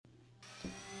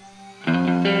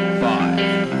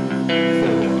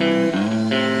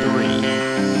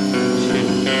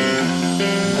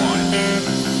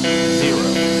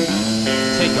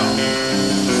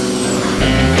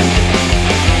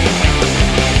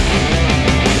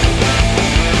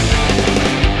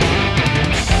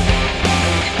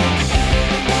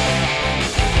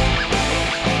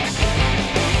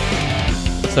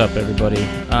What's up, everybody?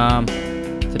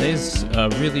 Today's a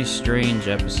really strange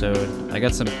episode. I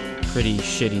got some pretty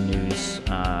shitty news.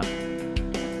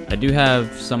 I do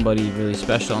have somebody really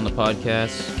special on the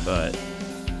podcast, but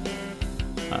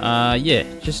yeah,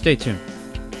 just stay tuned.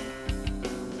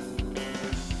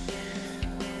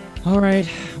 All right,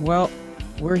 well,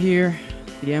 we're here,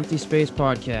 the Empty Space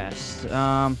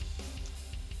Podcast.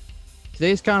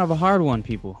 Today's kind of a hard one,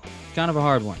 people. Kind of a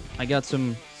hard one. I got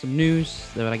some news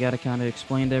that I got to kind of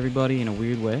explain to everybody in a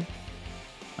weird way.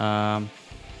 Some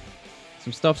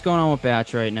stuff's going on with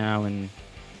Batch right now, and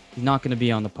he's not going to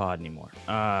be on the pod anymore.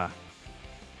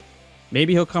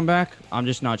 Maybe he'll come back. I'm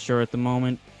just not sure at the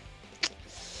moment.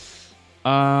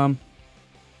 I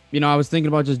was thinking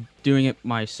about just doing it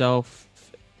myself,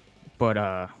 but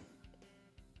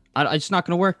it's just not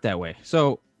going to work that way.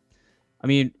 So,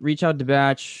 reach out to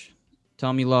Batch, tell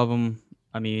him you love him.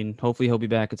 Hopefully he'll be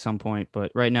back at some point,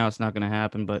 but right now it's not going to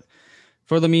happen. But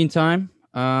for the meantime,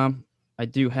 I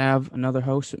do have another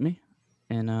host with me,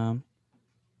 and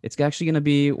it's actually going to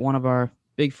be one of our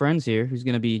big friends here who's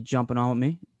going to be jumping on with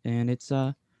me, and it's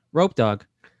Rope Dog.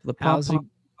 The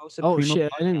Oh shit!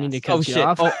 I didn't mean to cut you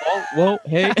off. Whoa,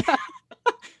 hey.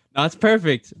 No, it's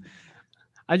perfect.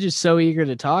 I'm just so eager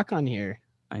to talk on here.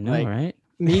 I know, right?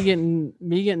 Me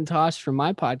getting tossed from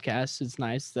my podcast. It's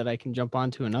nice that I can jump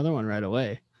onto another one right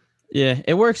away. Yeah,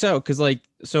 it works out because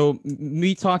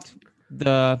we talked.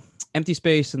 The Empty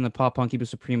Space and the Pop Punk Keep It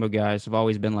Supremo guys have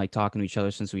always been talking to each other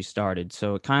since we started.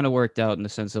 So it kind of worked out in the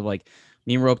sense of me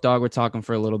and Rope Dog were talking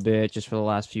for a little bit, just for the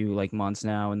last few months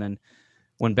now. And then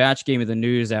when Batch gave me the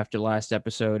news after last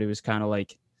episode, it was kind of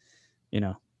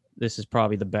this is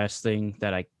probably the best thing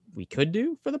that we could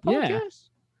do for the podcast.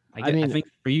 Yeah. I think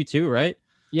for you too, right?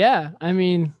 Yeah, I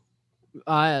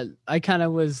kind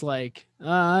of was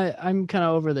I'm kind of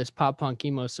over this Pop Punk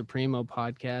Emo Supremo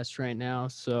podcast right now.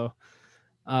 So,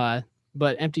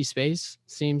 but Empty Space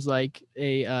seems like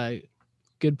a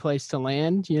good place to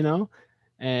land,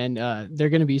 and they're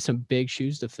going to be some big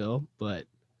shoes to fill, but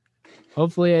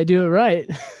hopefully I do it right.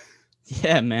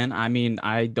 Yeah, man.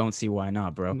 I don't see why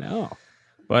not, bro. No.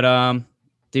 But,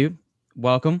 dude,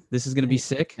 welcome. This is going to be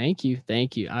sick. Thank you.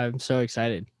 I'm so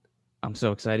excited. I'm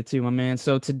so excited too, my man.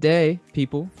 So today,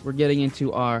 people, we're getting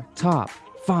into our top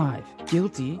 5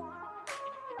 guilty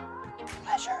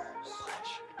pleasures.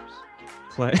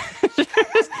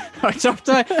 Our top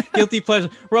 5 guilty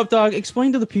pleasures. Rope Dog,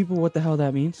 explain to the people what the hell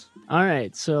that means. All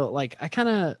right. So I kind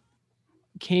of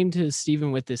came to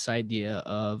Steven with this idea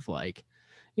of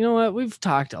you know what? We've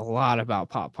talked a lot about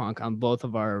pop punk on both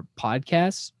of our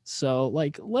podcasts. So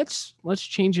let's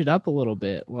change it up a little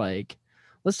bit.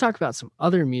 Let's talk about some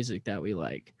other music that we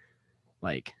like.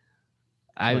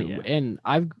 I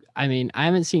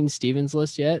haven't seen Steven's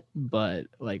list yet, but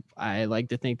I like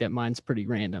to think that mine's pretty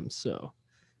random. So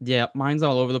yeah, mine's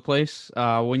all over the place.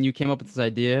 When you came up with this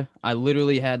idea, I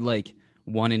literally had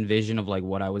one envision of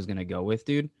what I was gonna go with,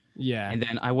 dude. Yeah. And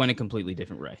then I went a completely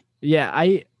different way. Yeah,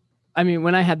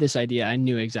 when I had this idea, I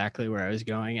knew exactly where I was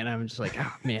going, and I'm just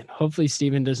oh man, hopefully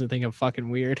Steven doesn't think I'm fucking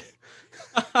weird.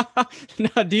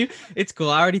 No, dude, it's cool.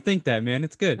 I already think that, man.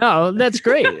 It's good. No, that's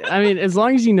great. As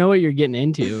long as you know what you're getting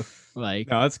into, no,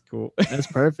 that's cool. That's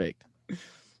perfect.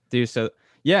 Dude, so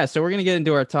we're going to get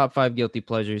into our top 5 guilty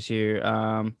pleasures here.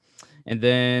 And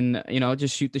then,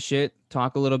 just shoot the shit,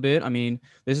 talk a little bit.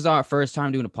 This is our first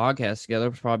time doing a podcast together.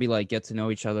 We'll probably get to know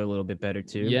each other a little bit better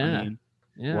too. Yeah.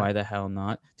 Yeah. Why the hell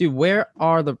not? Dude, where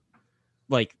are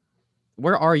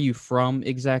you from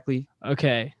exactly?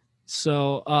 Okay.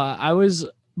 So I was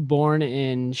born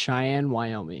in Cheyenne,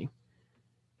 Wyoming.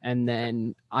 And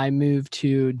then I moved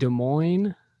to Des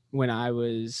Moines when I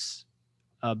was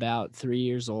about 3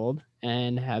 years old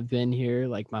and have been here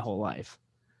my whole life.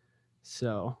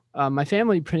 So my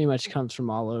family pretty much comes from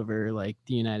all over the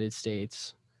United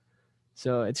States.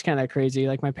 So it's kind of crazy.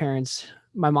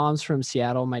 My mom's from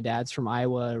Seattle. My dad's from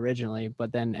Iowa originally,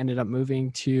 but then ended up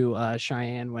moving to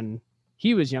Cheyenne when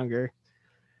he was younger.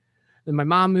 Then my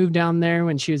mom moved down there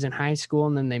when she was in high school,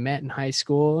 and then they met in high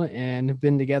school and have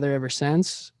been together ever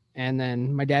since. And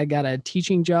then my dad got a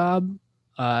teaching job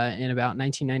in about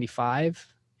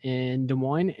 1995 in Des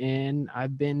Moines, and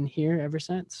I've been here ever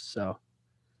since. So,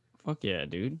 fuck yeah,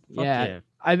 dude. Fuck yeah.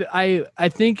 I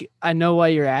think I know why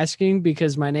you're asking,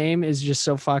 because my name is just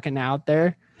so fucking out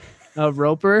there, of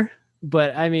Roper.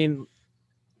 But in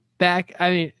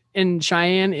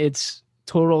Cheyenne, it's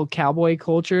total cowboy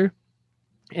culture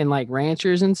and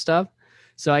ranchers and stuff.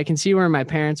 So I can see where my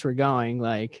parents were going.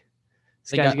 This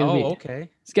guy's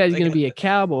gonna be a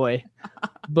cowboy,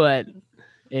 but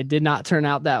it did not turn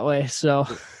out that way. So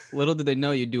Little did they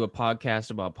know you'd do a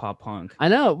podcast about pop punk. I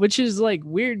know, which is like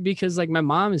weird because like my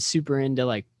mom is super into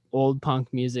like old punk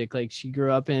music. Like she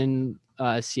grew up in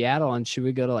Seattle and she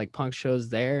would go to like punk shows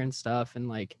there and stuff. And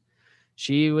like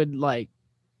she would like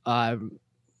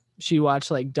she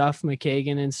watched like Duff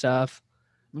McKagan and stuff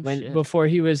Oh, when shit. before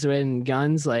he was in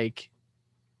Guns. Like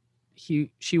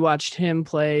she watched him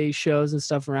play shows and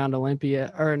stuff around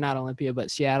Olympia, or not Olympia,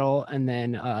 but Seattle. And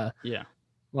then Yeah.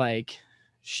 like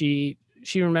she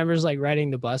remembers like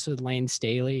riding the bus with Lane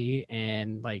Staley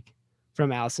and like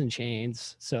from Alice in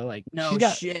Chains. So like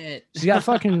Shit. she's got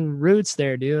fucking roots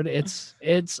there, dude.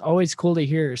 It's always cool to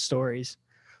hear her stories.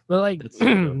 But like That's so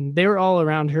dope. they were all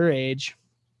around her age,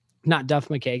 not Duff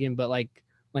McKagan, but like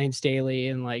Lane Staley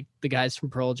and like the guys from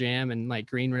Pearl Jam and like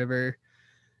Green River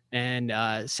and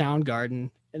Soundgarden.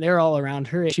 And they were all around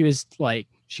her age. She was like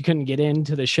she couldn't get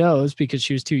into the shows because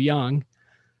she was too young.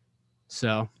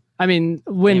 So I mean,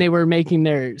 when Damn. they were making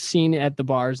their scene at the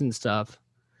bars and stuff.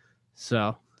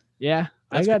 So yeah,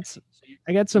 That's I got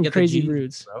crazy. some get the crazy genes,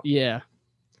 roots. bro. Yeah.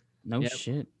 No Yep.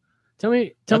 shit. Tell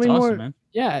me That's awesome, more. man.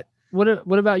 Yeah. What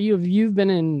about you? Have you been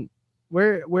in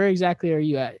where exactly are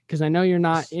you at? Because I know you're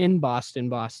not in Boston,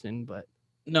 but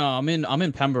No, I'm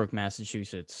in Pembroke,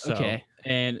 Massachusetts. So, okay.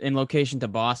 and in location to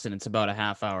Boston, it's about a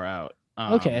half hour out.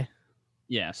 Okay.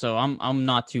 Yeah, so I'm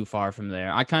not too far from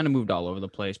there. I kind of moved all over the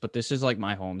place, but this is like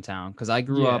my hometown because I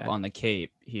grew up Yeah. on the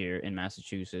Cape here in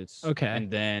Massachusetts. Okay. And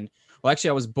then, well,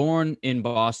 actually, I was born in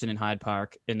Boston in Hyde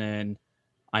Park, and then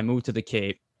I moved to the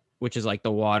Cape, which is like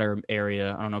the water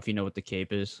area. I don't know if you know what the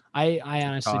Cape is. I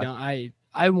honestly God. don't.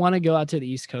 I want to go out to the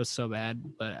East Coast so bad,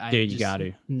 but I Dude, you just got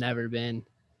to never been.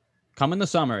 come in the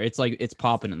summer. It's like it's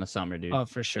popping in the summer, dude. Oh,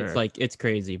 for sure. It's like it's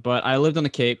crazy. But I lived on the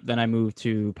Cape, then I moved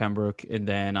to Pembroke, and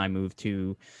then I moved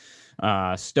to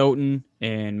Stoughton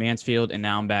and Mansfield, and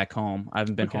now I'm back home. I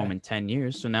haven't been Okay. home in 10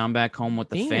 years, so now I'm back home with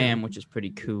the Damn. fam, which is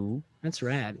pretty cool. That's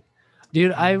rad.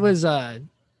 Dude, I was the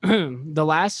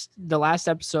last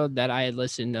episode that I had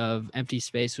listened of Empty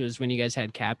Space was when you guys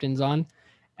had captains on.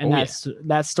 And Oh, yeah.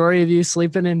 that story of you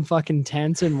sleeping in fucking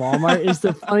tents in Walmart is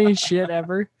the funniest shit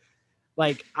ever.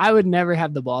 Like I would never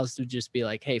have the balls to just be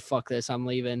like, hey, fuck this, I'm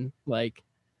leaving. Like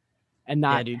and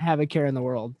not dude. have a care in the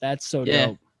world. That's so Yeah.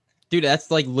 dope. Dude, that's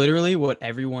like literally what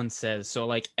everyone says. So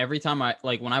like every time I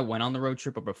like when I went on the road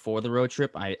trip or before the road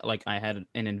trip, I had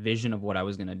an envision of what I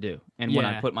was gonna do. And when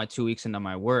I Yeah. put my 2 weeks into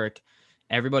my work,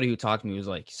 everybody who talked to me was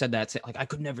like, said that like I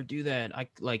could never do that.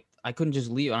 I couldn't just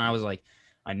leave. And I was like,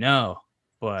 I know,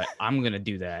 but I'm gonna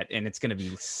do that, and it's gonna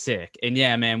be sick. And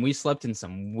yeah, man, we slept in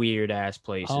some weird ass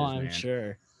places, Oh, I'm man,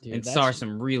 sure. Dude, and saw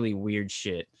some really weird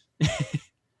shit.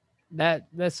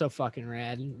 that's so fucking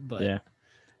rad. But Yeah.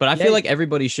 But I Yeah. feel like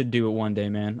everybody should do it one day,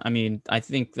 man. I mean, I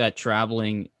think that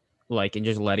traveling, like, and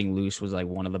just letting loose was like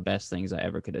one of the best things I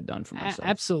ever could have done for myself.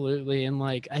 Absolutely. And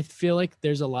like I feel like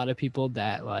there's a lot of people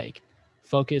that like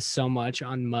focus so much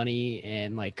on money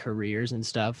and like careers and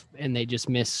stuff, and they just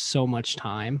miss so much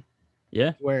time.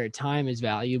 Yeah. Where time is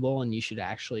valuable and you should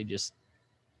actually just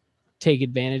take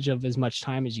advantage of as much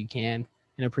time as you can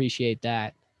and appreciate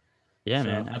that. Yeah, So-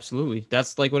 man, absolutely.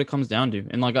 That's like what it comes down to.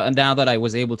 And like now that I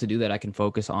was able to do that, I can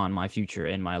focus on my future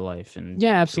and my life. And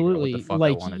Yeah, figure out what the absolutely. fuck I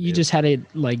Like wanna you do. just had to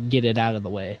like get it out of the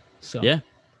way. So Yeah,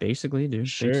 basically, dude.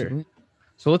 Sure. Basically.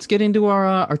 So let's get into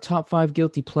our top 5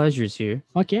 guilty pleasures here.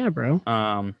 fuck yeah, bro.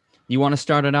 You want to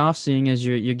start it off, seeing as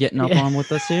you're getting up Yeah. on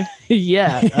with us here?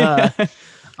 Yeah.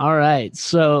 All right.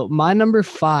 So my number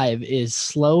 5 is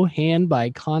Slow Hand by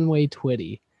Conway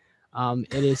Twitty.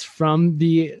 It is from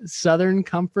the Southern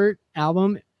Comfort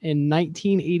album in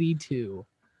 1982.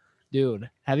 Dude,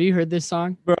 have you heard this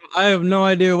song? Bro, I have no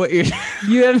idea what you're.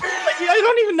 You have. I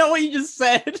don't even know what you just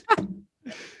said.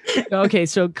 Okay,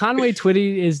 so Conway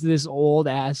Twitty is this old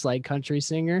ass like country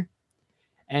singer,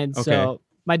 and so Okay.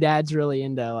 my dad's really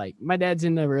into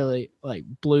really like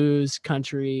blues,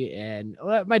 country, and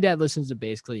my dad listens to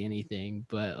basically anything.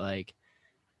 But like,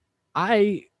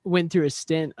 I went through a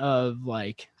stint of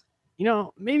like,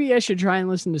 maybe I should try and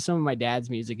listen to some of my dad's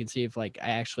music and see if like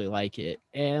I actually like it.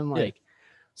 And Yeah. like,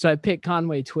 so I picked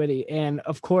Conway Twitty, and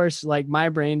of course, like my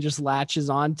brain just latches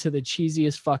on to the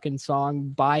cheesiest fucking song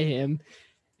by him.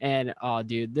 And oh,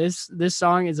 dude, this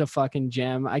song is a fucking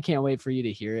gem. I can't wait for you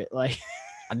to hear it. Like,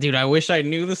 Dude, I wish I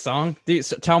knew the song. Dude,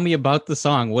 so tell me about the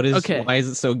song. Okay. Why is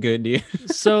it so good, dude?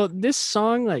 so this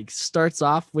song like starts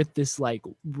off with this like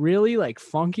really like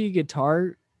funky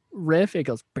guitar riff. It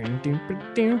goes, and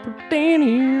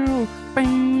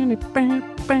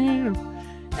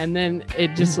then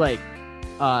it just like,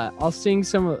 I'll sing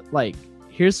some of like,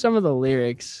 here's some of the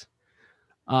lyrics.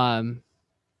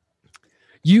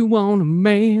 You want a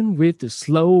man with a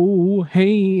slow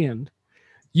hand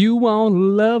You want a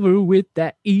lover with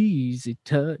that easy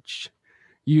touch.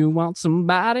 You want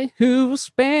somebody who will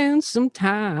spend some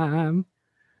time,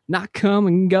 not come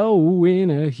and go in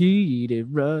a heated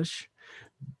rush.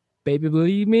 Baby,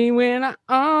 believe me when I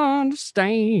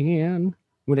understand.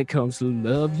 When it comes to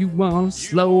love, you want a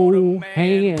slow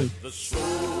hand. The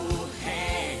slow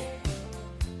hand.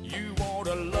 You want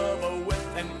a lover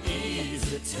with an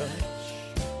easy touch.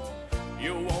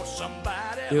 You want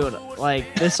somebody. Dude,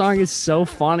 like this song is so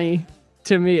funny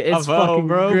to me. It's Bravo, fucking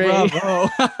bro, great. bravo.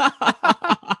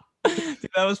 Dude,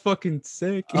 that was fucking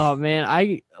sick. Oh man,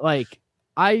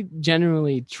 I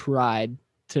genuinely tried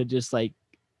to just like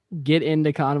get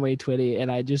into Conway Twitty,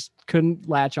 and I just couldn't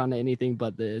latch onto anything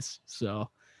but this. So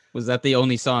Was that the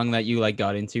only song that you like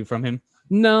got into from him?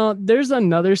 no, there's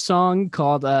another song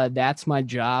called "That's My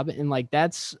Job," and like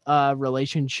that's a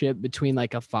relationship between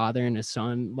like a father and a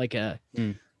son, like a.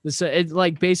 So it's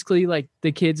like basically like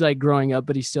the kid's like growing up,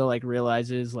 but he still like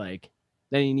realizes like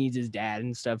that he needs his dad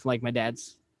and stuff. Like my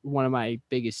dad's one of my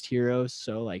biggest heroes,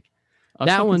 so like Oh,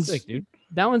 that's that fucking one's sick, dude.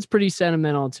 that one's pretty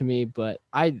sentimental to me. But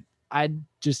I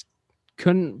just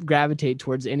couldn't gravitate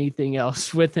towards anything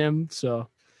else with him. So,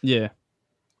 Yeah.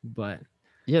 but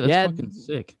Yeah, that's Yeah. fucking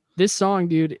sick. this song,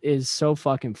 dude, is so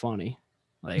fucking funny.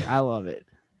 Like I love it.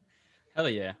 Hell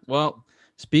yeah. Well,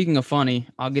 speaking of funny,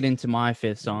 I'll get into my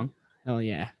fifth song, Oh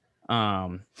yeah.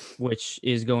 which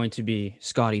is going to be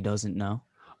Scotty Doesn't Know.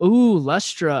 Ooh,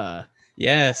 Lustra.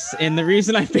 Yes, and the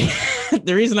reason I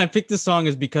picked this song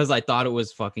is because I thought it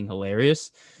was fucking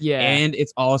hilarious, Yeah. and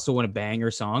it's also a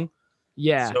banger song.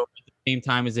 yeah. So at the same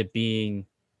time as it being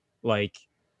like,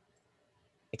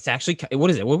 it's actually,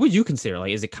 what is it? What would you consider?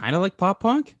 Like, is it kind of like pop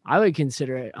punk? I would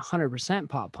consider it 100%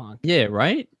 pop punk. Yeah,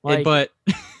 right. Like- But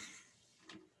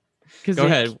Because go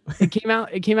ahead. It came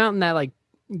out in that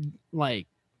like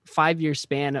 5-year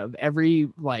span of every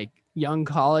like young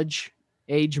college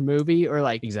age movie or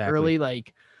like Exactly. early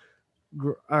like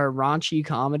or raunchy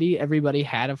comedy. Everybody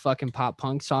had a fucking pop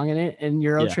punk song in it, and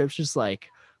Eurotrip's just like,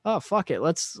 oh fuck it,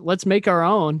 let's make our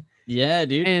own. Yeah,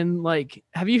 dude. And like,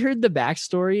 have you heard the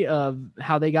backstory of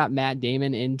how they got Matt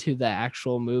Damon into the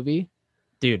actual movie?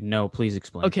 Dude, no, please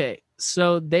explain. Okay,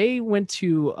 so they went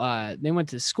to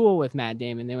school with Matt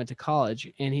Damon. They went to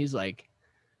college, and he's like,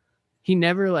 he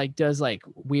never like does like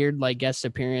weird like guest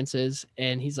appearances,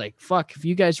 and he's like, fuck, if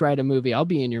you guys write a movie, I'll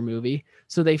be in your movie.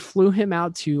 So they flew him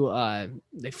out to I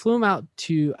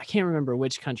can't remember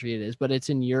which country it is, but it's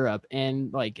in Europe,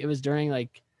 and like it was during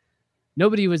like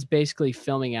nobody was basically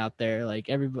filming out there, like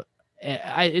everybody.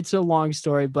 It's a long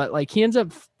story, but like he ends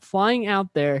up flying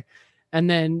out there and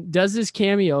then does this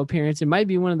cameo appearance. It might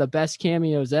be one of the best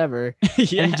cameos ever.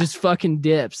 Yeah. And just fucking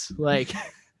dips. Like,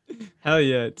 Hell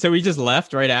yeah. So we just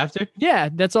left right after? yeah,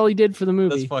 that's all he did for the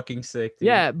movie. That's fucking sick, dude.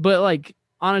 Yeah, but like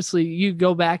honestly, you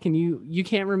go back and you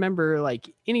can't remember like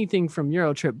anything from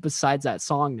Eurotrip besides that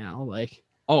song now. Like,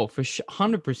 Oh, for sure.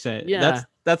 100%. Yeah.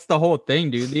 That's the whole thing,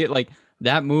 dude. Like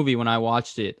that movie, when I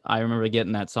watched it, I remember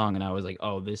getting that song and I was like,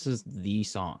 oh, this is the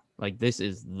song. Like, this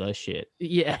is the shit.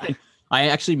 yeah, I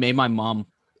actually made my mom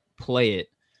play it.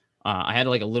 I had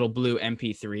like a little blue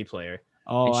MP3 player.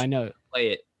 oh, And she- I know. Play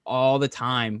it all the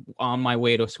time on my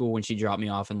way to school when she dropped me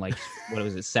off in like, what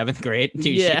was it, 7th grade? Dude,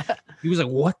 Yeah, he was like,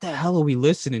 what the hell are we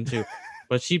listening to?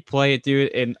 But she'd play it,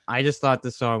 dude. And I just thought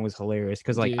the song was hilarious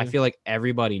because like, I Dude. feel like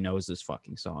everybody knows this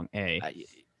fucking song.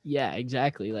 yeah,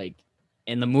 exactly. Like,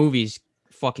 And the movie's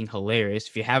fucking hilarious.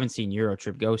 If you haven't seen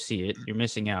Eurotrip, go see it. You're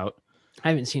missing out. I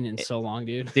haven't seen it in so long,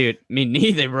 dude. Dude, me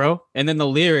neither, bro. And then the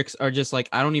lyrics are just like,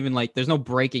 I don't even like, there's no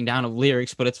breaking down of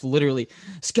lyrics, but it's literally,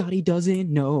 Scotty doesn't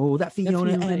know that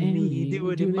Fiona and me do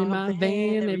it in my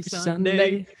van every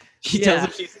Sunday. She tells Yeah.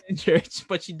 him she's in church,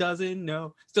 but she doesn't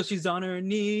know. So she's on her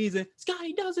knees and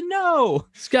Scotty doesn't know.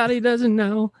 Scotty doesn't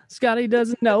know. Scotty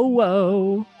doesn't know.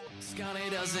 Whoa. Scotty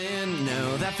doesn't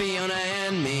know that Fiona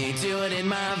and me do it in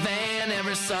my van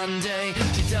every Sunday.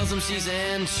 She tells him she's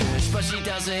in church, but she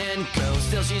doesn't go.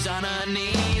 Still, she's on her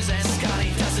knees, and Scotty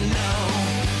doesn't know.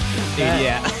 That-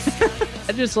 Yeah.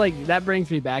 I just like that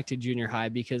brings me back to junior high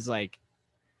because like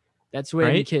that's when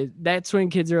Right?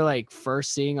 kids are like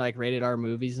first seeing like rated R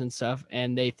movies and stuff,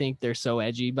 and they think they're so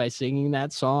edgy by singing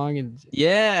that song, and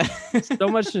Yeah. so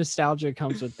much nostalgia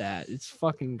comes with that. It's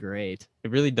fucking great.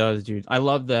 It really does, dude. I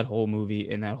love that whole movie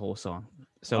and that whole song.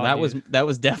 So Oh, that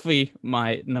was definitely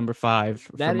my number 5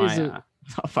 That for is my a-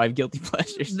 top 5 guilty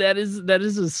pleasures. That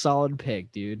is a solid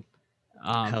pick, dude.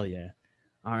 Hell yeah.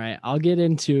 All right, I'll get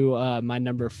into my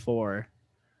number 4.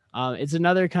 It's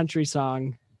another country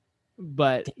song,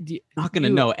 but Not gonna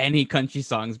You- know any country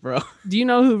songs, bro. do you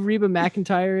know who Reba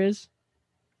McEntire is?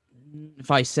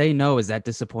 If I say no, is that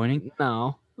disappointing?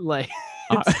 No, like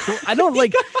It's cool. I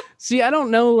don't see, I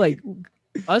don't know, like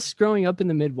us growing up in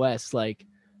the Midwest, like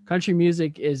country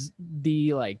music is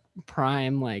the like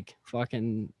prime, like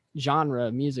fucking genre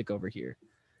of music over here.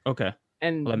 Okay.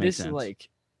 And Well, that makes this sense. like,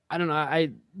 I don't know.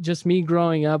 I just me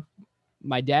growing up,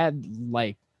 my dad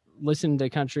like listened to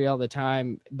country all the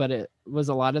time, but it was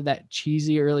a lot of that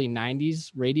cheesy early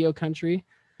 90s radio country.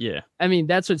 Yeah. I mean,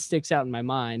 that's what sticks out in my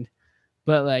mind.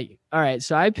 But like, all right,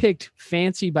 so I picked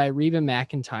Fancy by Reba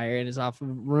McEntire. It is off of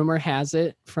Rumor Has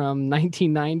It from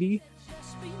 1990.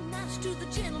 Just be nice to the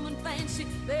gentleman, Fancy.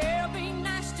 They'll be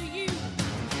nice to you.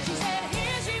 She said,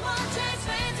 here's your one chance,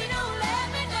 Fancy. Don't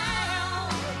let me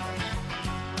down.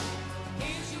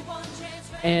 Here's your one chance,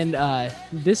 Fancy. And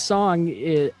this song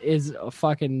is a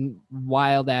fucking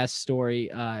wild ass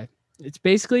story. It's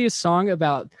basically a song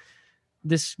about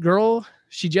this girl.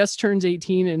 She just turns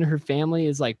 18 and her family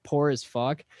is like poor as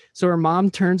fuck. So her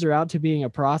mom turns her out to being a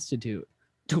prostitute.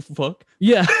 The fuck?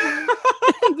 Yeah.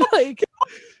 Like,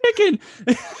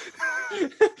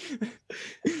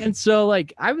 and so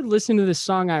like I would listen to this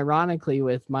song ironically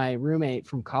with my roommate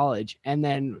from college. And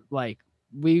then like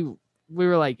we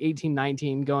were like 18,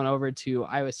 19 going over to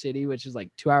Iowa City, which is like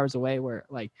 2 hours away where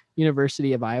like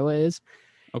University of Iowa is.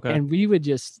 Okay. And we would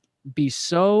just be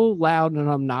so loud and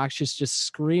obnoxious, just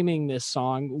screaming this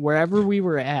song wherever we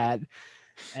were at.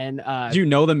 And Did you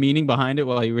know the meaning behind it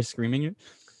while you were screaming it?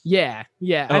 yeah.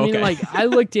 I Oh, mean, okay. like I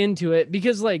looked into it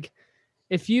because like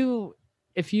if you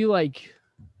like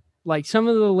some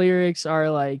of the lyrics are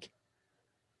like,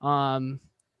 I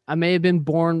may have been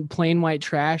born plain white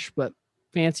trash, but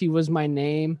Fancy was my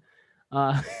name.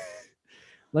 Let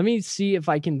me see if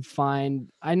I can find.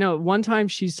 I know one time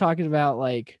she's talking about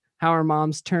like how her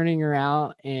mom's turning her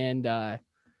out and how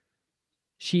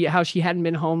she hadn't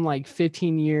been home like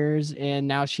 15 years and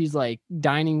now she's like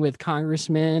dining with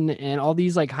congressmen and all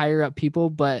these like higher up people,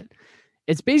 but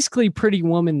it's basically Pretty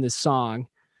Woman, this song.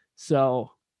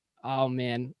 So, oh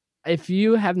man, if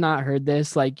you have not heard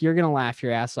this, like you're gonna laugh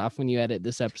your ass off when you edit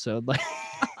this episode. Like,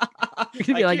 you're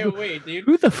gonna be like, wait, dude.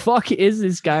 who the fuck is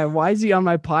this guy? Why is he on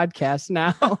my podcast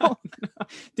now?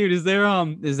 Dude, is there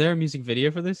a music video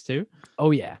for this too?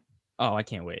 Oh yeah. Oh, I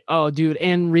can't wait. Oh dude,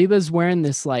 and Reba's wearing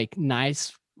this like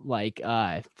nice like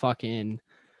fucking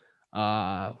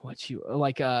what you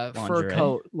like a fur Lingerie?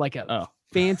 coat, like a Oh.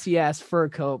 fancy ass fur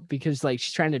coat because like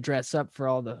she's trying to dress up for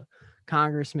all the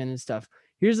congressmen and stuff.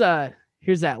 Here's that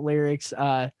lyrics.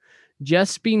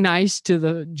 Just be nice to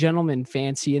the gentleman,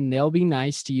 Fancy, and they'll be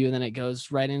nice to you. And then it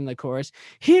goes right in the chorus.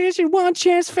 Here's your one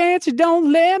chance, Fancy.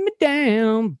 Don't let me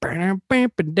down.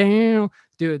 Down.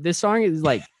 Dude, this song is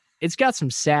like, it's got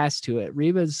some sass to it.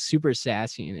 Reba's super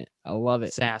sassy in it. I love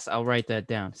it. Sass. I'll write that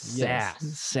down. Yes,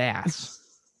 Sass. sass.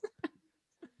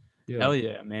 Dude. Hell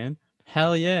yeah, man.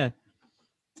 Hell yeah.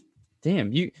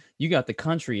 Damn, you got the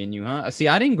country in you, huh? See,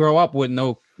 I didn't grow up with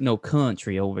no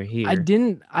country over here. I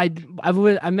didn't. I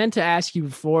meant to ask you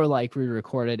before, like we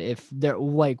recorded, if there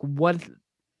like what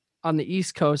on the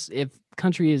East Coast, if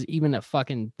country is even a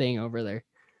fucking thing over there.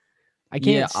 I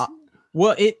can't. Yeah,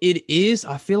 well, it is.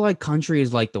 I feel like country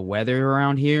is like the weather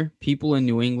around here. People in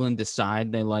New England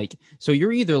decide they like. So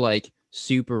you're either like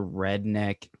super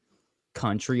redneck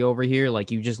country over here,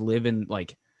 like you just live in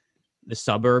like the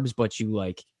suburbs, but you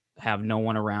like have no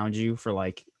one around you for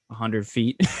like 100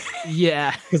 feet.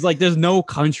 Yeah. Because like there's no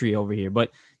country over here,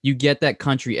 but you get that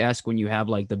country-esque when you have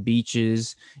like the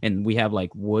beaches and we have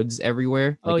like woods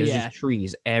everywhere. Like there's just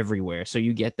trees everywhere. So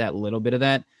you get that little bit of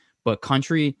that. But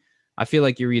country, I feel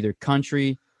like you're either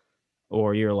country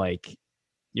or you're like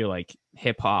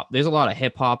hip hop. There's a lot of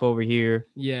hip hop over here.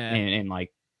 Yeah. And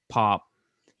like pop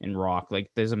and rock. Like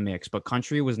there's a mix. But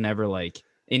country was never like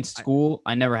in school,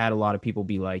 I never had a lot of people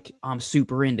be like, I'm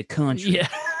super into country. Yeah.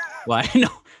 Like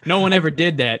no one ever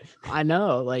did that. I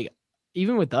know. Like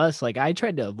even with us, like I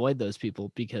tried to avoid those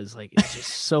people because like it's just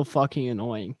so fucking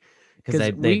annoying.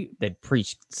 Because they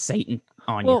preach Satan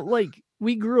on Well, you. like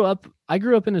I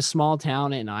grew up in a small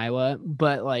town in Iowa,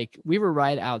 but like we were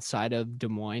right outside of Des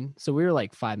Moines. So we were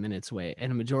like 5 minutes away.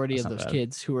 And a majority That's of not those bad.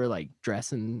 kids who were like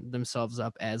dressing themselves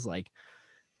up as like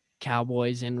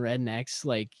cowboys and rednecks,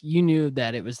 like you knew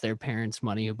that it was their parents'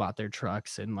 money who bought their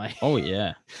trucks and like Oh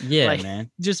yeah. Yeah, like, man.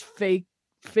 just fake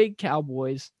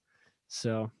cowboys.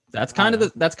 So That's I kind don't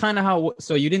of that's kind of how.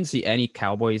 So you didn't see any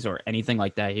cowboys or anything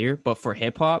like that here, but for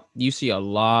hip hop, you see a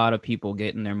lot of people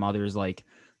getting their mother's like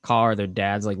car, their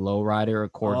dad's like lowrider or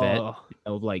Corvette. Oh,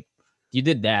 Of like you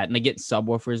did that, and they get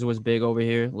subwoofers was big over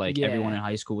here. Like everyone Yeah. in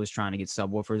high school was trying to get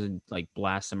subwoofers and like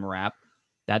blast some rap.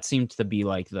 That seemed to be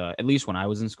like at least when I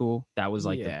was in school, that was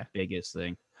like Yeah. the biggest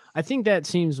thing. I think that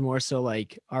seems more so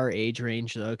like our age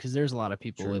range though, because there's a lot of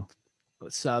people True. with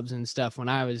subs and stuff when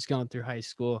I was going through high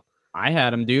school. I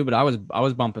had them, dude, but I was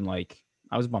bumping like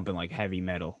heavy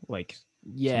metal, like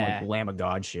some Yeah. like Lamb of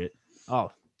God shit.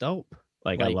 Oh, dope.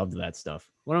 Like I Like- loved that stuff.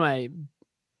 One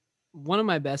of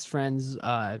my best friends,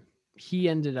 he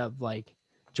ended up like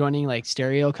joining like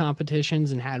stereo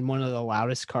competitions and had one of the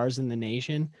loudest cars in the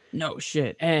nation. No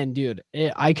shit, And dude,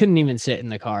 I couldn't even sit in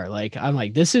the car. Like I'm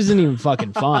like, this isn't even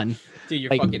fucking fun. dude. Your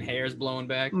Like- fucking hair's blowing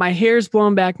back. My hair's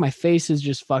blown back, my face is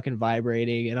just fucking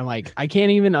vibrating, and I'm like, I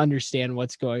can't even understand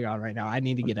what's going on right now. I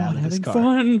need to get out of this car.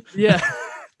 Fun. Yeah.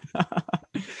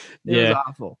 It Yeah. was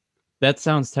awful. That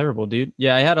sounds terrible, dude.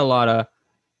 Yeah, I had a lot of.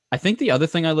 I think the other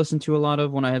thing I listened to a lot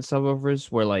of when I had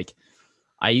subwoofers were like,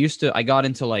 I got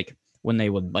into like when they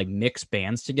would like mix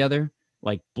bands together,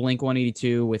 like Blink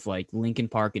 182 with like Linkin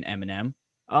Park and Eminem.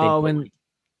 Oh, put, when like-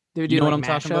 they would do you know what like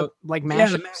I'm talking mashup- about? Like Yeah,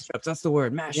 the mashups. mashups. That's the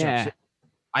word. Mashups. Yeah.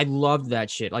 I loved that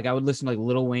shit. Like I would listen to like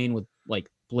Lil Wayne with like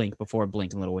Blink before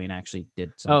Blink and Lil Wayne actually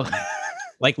did something. Oh,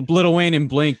 Like Lil Wayne and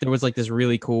Blink, there was like this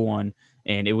really cool one,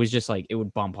 and it was just like it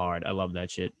would bump hard. I love that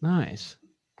shit. nice.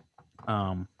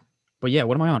 But yeah,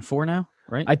 what am I on? 4 now,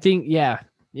 right? I think, yeah.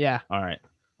 All right.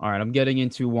 I'm getting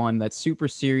into one that's super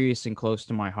serious and close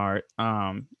to my heart.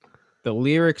 The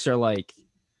lyrics are like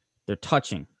they're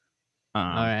touching. All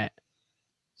right.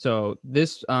 So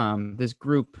this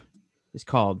group is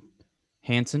called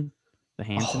Hanson, the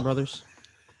Hanson brothers.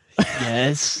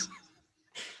 Yes.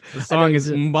 The song is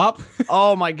it- Mbop.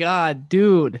 Oh my god,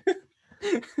 dude.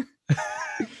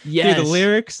 Yes. Dude, the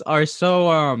lyrics are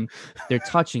so they're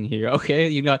touching here.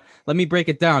 Okay, let me break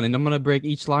it down, and I'm gonna break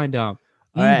each line down.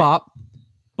 All right. Mbop,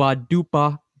 ba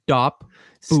doopa dop,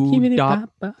 boo dop,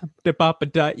 Skibbity-bop-bop, da ba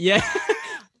da. Yeah.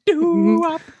 Doo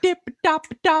wop dip dop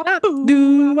dop boo.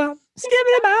 doo-wop,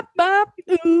 skibbity-bop-bop,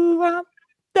 ooh-wop,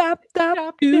 dop, dop,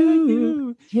 Dop, doo.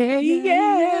 doo. Yeah, yeah.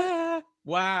 Yeah.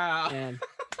 Wow. Man.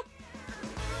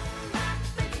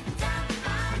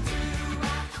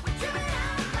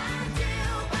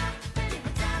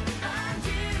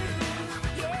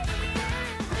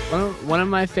 One of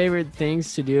my favorite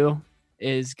things to do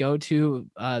is go to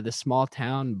the small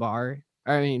town bar.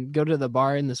 Go to the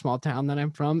bar in the small town that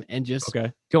I'm from and just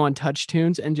Okay. go on touch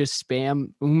tunes and just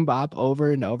spam bop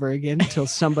over and over again until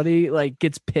somebody like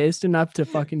gets pissed enough to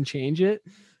fucking change it.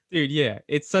 Dude, yeah.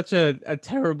 It's such a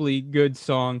terribly good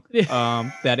song.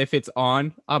 That if it's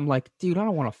on, I'm like, dude, I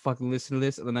don't want to fucking listen to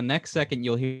this. And then the next second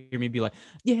you'll hear me be like,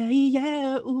 yeah,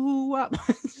 yeah, ooh. Wop.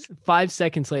 5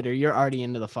 seconds later, you're already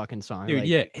into the fucking song. Dude, like,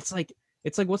 yeah. It's like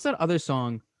what's that other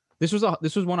song? This was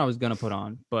one I was gonna put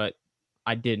on, but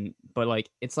I didn't. But like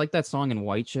it's like that song in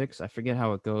White Chicks. I forget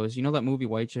how it goes. You know that movie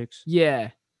White Chicks? Yeah.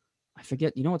 I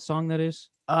forget. You know what song that is?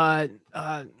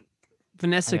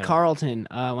 Vanessa gotta- Carlton,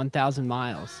 1000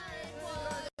 Miles.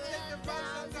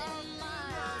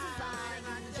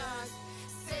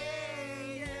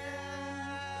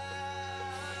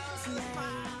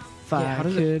 If Yeah, how I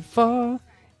does it- could fall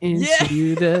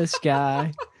into the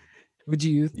sky, would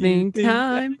you think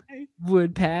time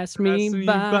would pass me Pass me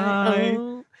by? by?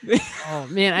 Oh. Oh,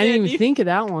 man, I Yeah, didn't even dude. think of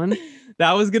that one.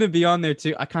 That was gonna be on there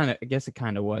too. I guess it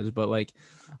kind of was, but like,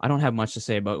 I don't have much to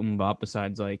say about Mbop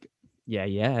besides like,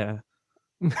 yeah.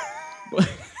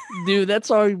 Dude, that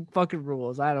song fucking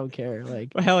rules. I don't care.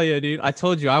 Like, But hell yeah, dude! I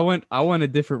told you I went a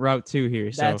different route too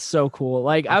here. So that's so cool.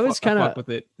 Like, I was kind fuck of with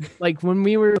it. like when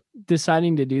we were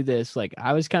deciding to do this, like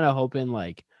I was kind of hoping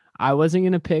like I wasn't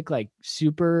gonna pick like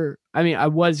super. I mean, I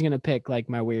was gonna pick like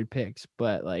my weird picks,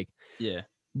 but like Yeah,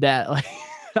 that, like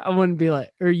I wouldn't be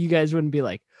like, or you guys wouldn't be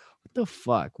like, what the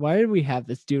fuck? Why did we have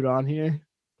this dude on here?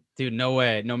 dude, no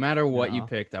way. No matter what you No.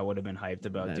 picked, I would have been hyped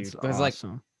about, That's dude. Because like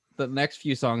awesome. the next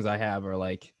few songs I have are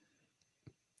like,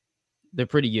 they're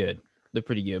pretty good. They're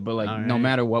pretty good. But like, no Alright.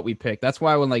 matter what we pick, that's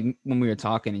why when we were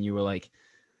talking and you were like,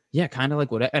 yeah, kind of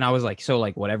like what, and I was like, so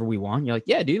like whatever we want. You're like,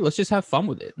 yeah, dude, let's just have fun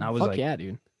with it. And I was Fuck like, yeah,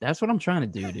 dude. that's what I'm trying to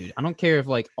do, dude. I don't care if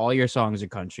like all your songs are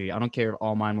country. I don't care if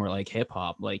all mine were like hip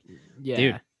hop. Like, Yeah,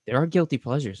 dude, there are guilty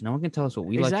pleasures. No one can tell us what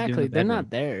we like to do. exactly. in the They're bedroom. not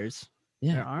theirs.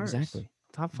 Yeah, they're ours. exactly.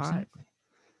 Top 5. Exactly.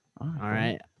 All All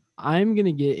right, I'm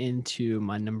gonna get into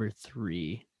my number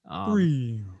 3.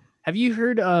 Have you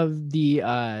heard of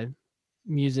the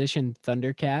musician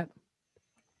Thundercat?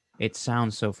 It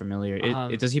sounds so familiar.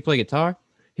 Um, Does he play guitar?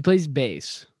 He plays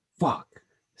bass. Fuck.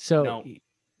 So No.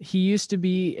 he used to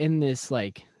be in this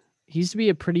like he used to be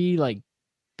a pretty like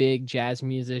big jazz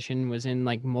musician, was in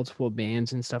like multiple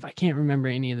bands and stuff. I can't remember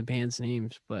any of the band's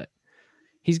names, but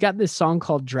he's got this song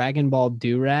called Dragon Ball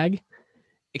Durag.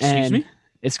 Excuse and me.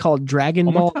 It's called Dragon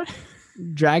One more Ball time?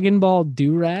 Dragon Ball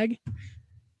Durag.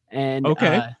 And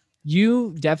Okay.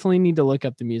 you definitely need to look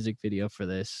up the music video for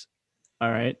this.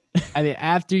 All right. I mean,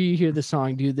 after you hear the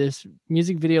song, dude, this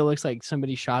music video looks like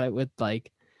somebody shot it with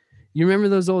like, you remember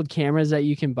those old cameras that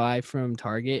you can buy from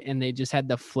Target and they just had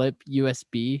the flip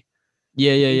USB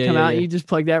Yeah, yeah, yeah. come yeah, out? yeah. You just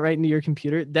plug that right into your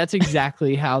computer. That's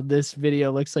exactly how this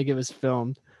video looks like it was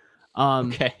filmed.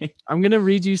 Okay. I'm gonna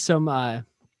read you some. I'm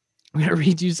gonna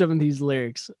read you some of these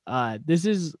lyrics. This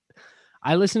is.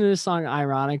 I listened to this song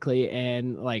ironically,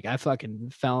 and like I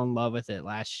fucking fell in love with it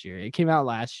last year. It came out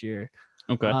last year.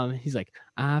 Okay. He's like,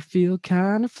 I feel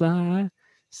kind of fly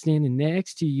standing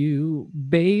next to you,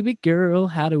 baby girl.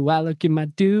 How do I look in my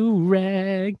do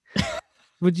rag?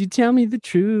 Would you tell me the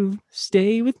truth?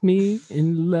 Stay with me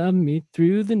and love me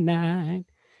through the night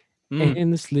Mm.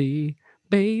 endlessly,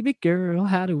 baby girl.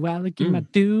 How do I look in my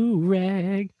do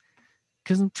rag?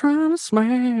 Cause I'm trying to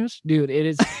smash, dude. It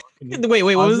is. Wait,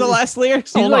 what was the Awesome. last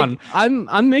lyrics? He's Hold like, on.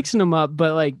 I'm mixing them up,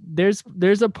 but like there's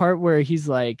a part where he's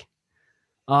like,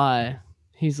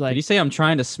 he's Did like, you say I'm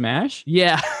trying to smash?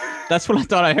 yeah. That's what I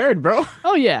thought I heard, bro.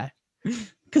 Oh yeah.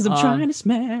 Because I'm Um, trying to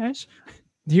smash.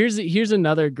 Here's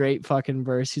another great fucking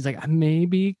verse. He's like, I may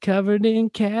be covered in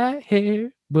cat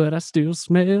hair, but I still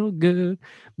smell good,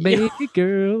 baby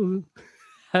girl.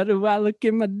 How do I look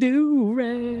in my do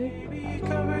rag?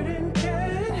 Covered in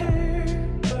cat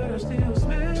hair, but I still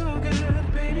smell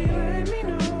good. Baby, let me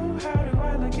know, how do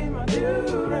I look in my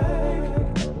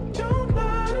do-rag? Don't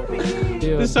lie to me.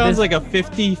 Dude, This sounds like a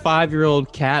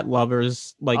 55-year-old cat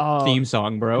lover's like Oh, theme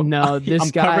song, bro. no, this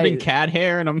I'm covered in guy- cat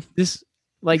hair and I'm this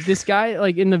guy,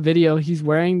 like in the video, he's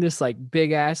wearing this like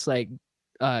big ass like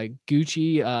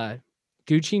Gucci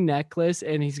necklace,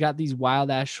 and he's got these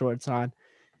wild ass shorts on,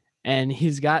 and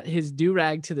he's got his do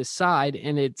rag to the side,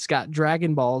 and it's got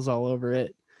Dragon Balls all over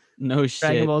it. no Dragon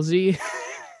shit. Ball Z.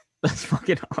 That's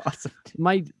fucking awesome.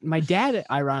 My dad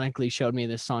ironically showed me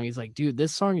this song. He's like, dude,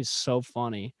 this song is so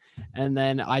funny. And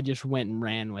then I just went and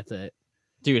ran with it.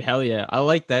 Dude, hell yeah. I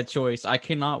like that choice. I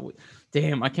can't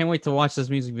wait to watch this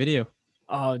music video.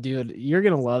 Oh, dude, you're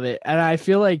gonna love it. And I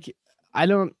feel like I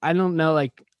don't know,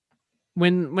 like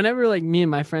whenever like me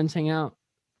and my friends hang out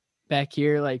back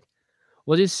here, like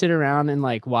we'll just sit around and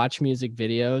like watch music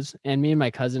videos. And me and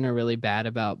my cousin are really bad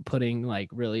about putting like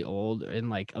really old and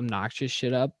like obnoxious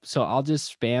shit up. So I'll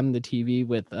just spam the TV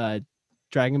with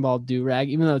Dragon Ball Do-Rag,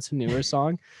 even though it's a newer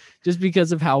song, just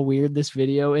because of how weird this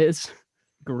video is.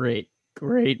 Great,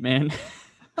 man.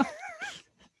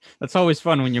 That's always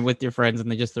fun when you're with your friends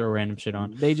and they just throw random shit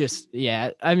on. They just,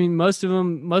 yeah. I mean, most of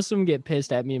them get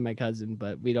pissed at me and my cousin,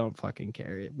 but we don't fucking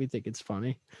care. We think it's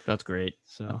funny. That's great. I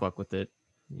So, fuck with it.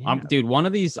 yeah. Dude, one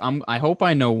of these, I hope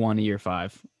I know one of your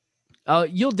 5. Oh,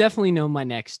 you'll definitely know my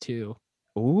next two.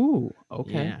 Ooh,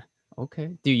 okay. Yeah.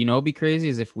 Okay. Dude, you know what'd be crazy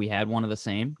is if we had one of the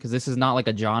same, because this is not like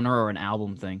a genre or an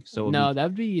album thing. So No,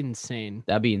 that'd be insane.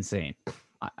 that'd be insane.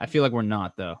 I feel like we're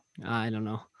not though. I don't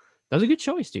know. That was a good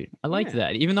choice, dude. I like Yeah.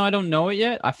 that. Even though I don't know it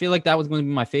yet, I feel like that was going to be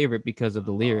my favorite because of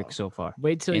the lyrics Oh. so far.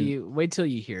 Wait till And-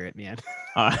 you hear it, man.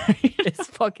 It's It's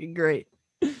fucking great.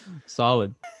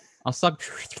 solid. I'll suck.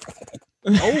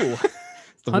 Oh,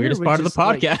 It's the Hunter weirdest would part of the just,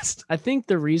 like- podcast. I think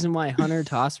the reason why Hunter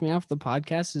tossed me off the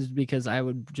podcast is because I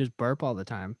would just burp all the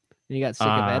time. And he got sick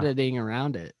of Ah. editing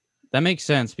around it. That makes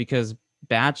sense because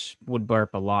Batch would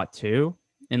burp a lot too,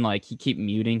 and like he keep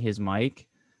muting his mic,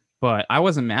 but I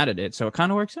wasn't mad at it, so it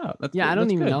kind of works out. That's Yeah, good. I don't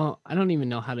That's even good. know. I don't even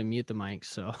know how to mute the mic.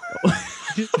 So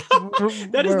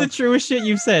That is the truest shit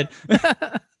you've said.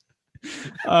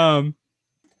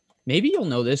 Maybe you'll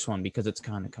know this one because it's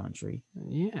kind of country.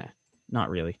 yeah. Not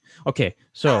really. Okay,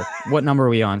 so what number are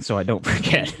we on so I don't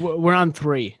forget? We're on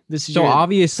 3. This is So your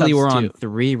obviously we're on substitute.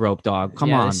 3, Rope Dog. Come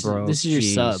Yeah, on, this- bro. this is your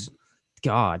sub. Jeez.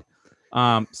 God.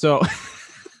 So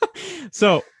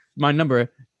so my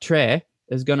number, Trey,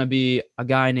 is gonna be a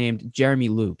guy named Jeremy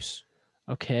Loops.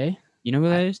 Okay. You know who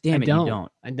that is? Damn it, don't. you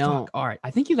don't. I don't. Fuck, all right.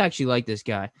 I think you'd actually like this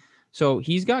guy. So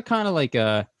he's got kind of like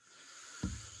a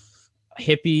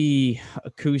hippie,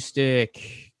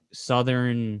 acoustic,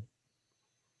 southern,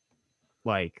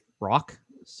 like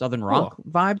southern rock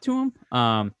vibe to him.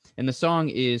 And the song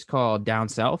is called Down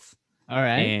South, All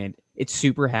right. and it's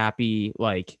super happy,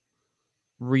 like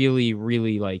really,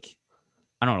 really like,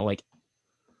 I don't know, like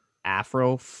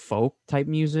Afro folk type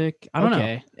music. I don't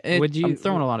Okay. know. Would I'm you-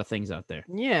 throwing a lot of things out there.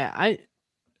 Yeah, I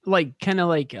like kind of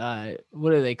like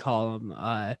what do they call them?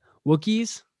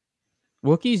 Wookiees?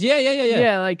 Wookiees? Yeah.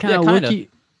 Yeah, like kind of kinda. Wookie,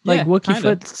 like Yeah, Wookiee kinda.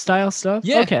 foot style stuff.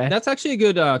 Yeah, Okay. that's actually a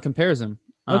good comparison.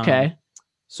 Okay.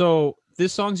 So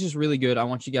this song's just really good. I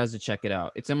want you guys to check it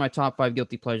out. It's in my top 5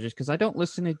 guilty pleasures because I don't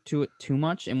listen to it too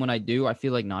much, and when I do, I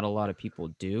feel like not a lot of people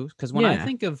do. Because when I Yeah.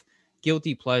 think of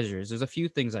guilty pleasures, there's a few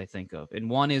things I think of, and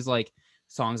one is like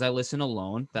songs I listen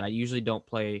alone that I usually don't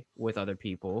play with other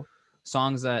people.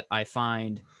 songs that I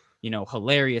find,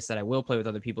 hilarious that I will play with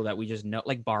other people that we just know,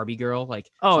 like Barbie Girl, like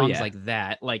Oh, songs yeah. like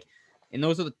that. Like, and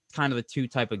those are the kind of the two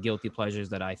type of guilty pleasures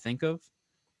that I think of.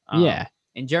 Yeah.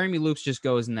 And Jeremy Loops just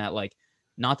goes in that, like,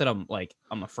 not that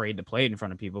I'm afraid to play it in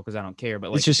front of people because I don't care, but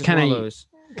like It's just one of kinda- those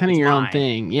Kind of it's your own mine.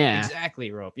 thing. Yeah.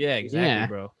 Exactly, Rope. Yeah, exactly, Yeah.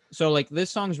 bro. So like this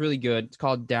song's really good. It's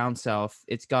called Down South.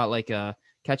 It's got like a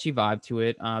catchy vibe to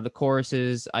it. The chorus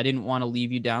is, I didn't want to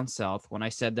leave you down south when I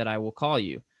said that I will call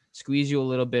you. Squeeze you a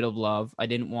little bit of love. I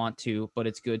didn't want to, but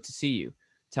it's good to see you.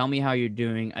 Tell me how you're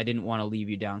doing. I didn't want to leave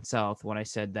you down south when I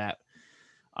said that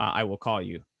I will call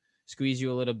you. Squeeze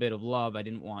you a little bit of love. I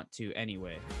didn't want to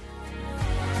anyway.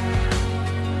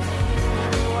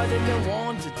 I didn't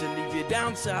want to leave you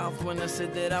down south when I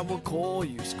said that I would call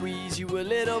you. Squeeze you a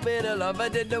little bit of love. I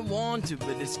didn't want to, but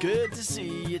it's good to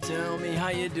see you. Tell me how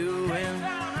you doing.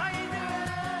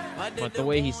 But the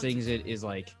way he sings it is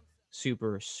like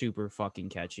super, super fucking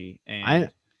catchy. And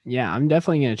I'm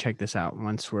definitely gonna check this out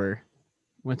once we're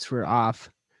off.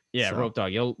 yeah, So- Rope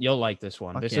Dog, you'll like this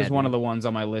one. Fuck This yeah, is one of dude. the ones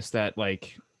on my list that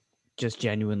like just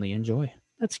genuinely enjoy.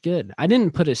 That's good. I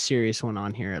didn't put a serious one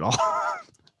on here at all.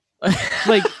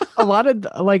 Like a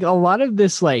lot of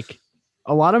this, like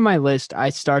a lot of my list I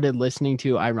started listening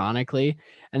to ironically,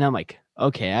 and I'm like,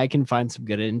 okay, I can find some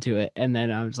good into it. And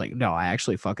then I was like, no, I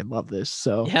actually fucking love this.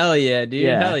 So Hell yeah, dude.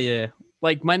 Yeah. Hell yeah.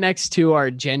 like my next two are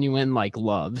genuine like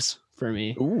loves for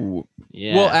me. Ooh.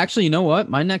 Yeah. Well, actually, you know what?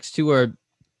 My next two are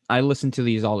I listen to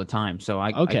these all the time, so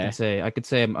I Okay. could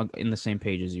say I'm in the same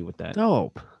page as you with that.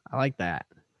 dope. I like that.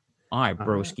 All right, All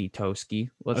broski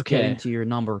toski. Let's get Okay. into your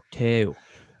number 2.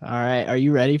 All right. Are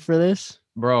you ready for this?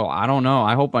 Bro, I don't know.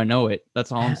 I hope I know it.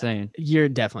 That's all I'm saying. You're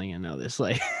definitely gonna know this.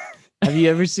 Like, have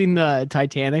you ever seen the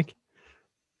Titanic?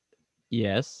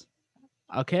 Yes.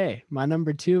 Okay, my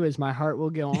number 2 is "My Heart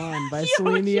Will Go On" by Yo,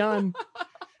 Celine yo. Dion.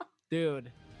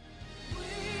 Dude,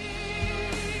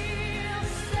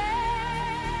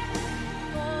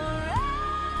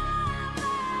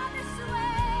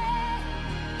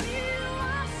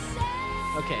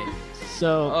 okay,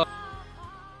 so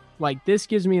like this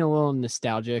gives me a little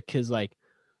nostalgia because like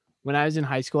when I was in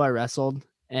high school, I wrestled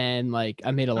and like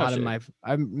I made a lot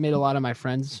of my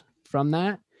friends from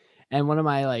that. And one of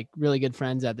my like really good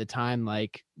friends at the time,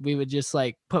 like we would just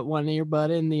like put one earbud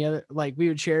in the other, like we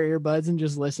would share earbuds and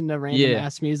just listen to random Yeah.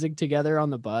 ass music together on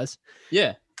the bus.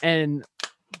 Yeah. And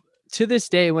to this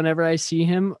day, whenever I see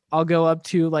him, I'll go up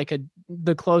to like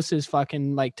the closest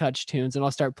fucking like touch tunes and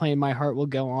I'll start playing "My Heart Will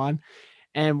Go On."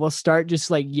 And we'll start just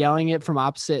like yelling it from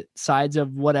opposite sides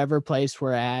of whatever place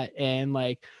we're at. And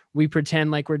like we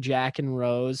pretend like we're Jack and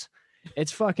Rose.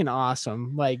 It's fucking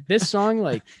awesome. Like this song,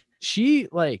 like she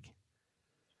like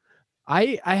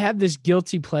I have this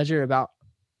guilty pleasure about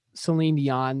Celine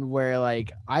Dion where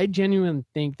like I genuinely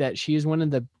think that she is one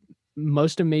of the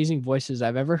most amazing voices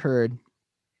I've ever heard.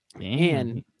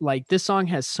 And like this song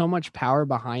has so much power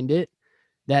behind it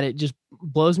that it just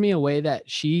blows me away that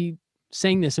she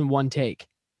sang this in one take.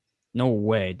 No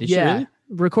way. Did she Yeah, really?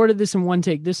 recorded this in one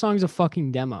take. This song's a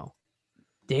fucking demo.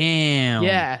 Damn.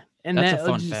 Yeah, and That's a that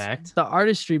fun just- fact. The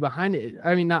artistry behind it.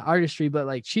 I mean, not artistry, but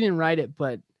like she didn't write it.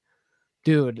 But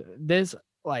dude, this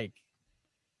like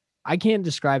I can't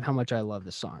describe how much I love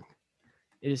this song.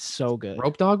 It is so good.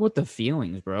 Rope Dog with the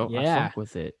feelings, bro. I Yeah. fuck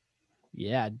with it.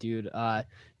 Yeah, dude.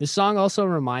 This song also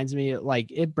reminds me,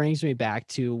 like, it brings me back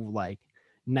to like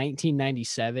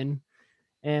 1997,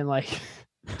 and like,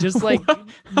 just like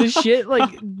the shit,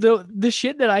 like the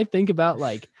shit that I think about,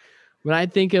 like, when I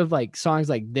think of like songs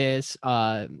like this,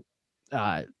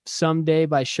 "Someday"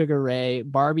 by Sugar Ray,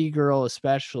 "Barbie Girl"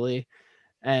 especially,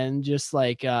 and just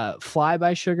like "Fly"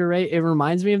 by Sugar Ray. It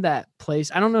reminds me of that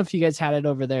place. I don't know if you guys had it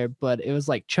over there, but it was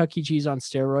like Chuck E. Cheese on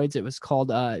steroids. It was called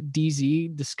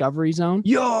DZ, Discovery Zone.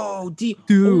 Yo, Dude.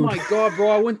 Oh my god, bro.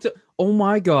 I went to Oh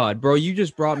my god, bro. You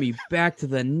just brought me back to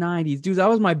the 90s. Dude, that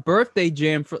was my birthday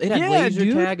jam for it had Yeah, laser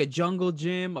dude. tag, a jungle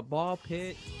gym, a ball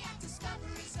pit.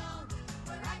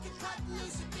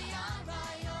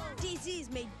 DZ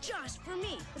is made just for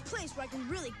me. The place where I can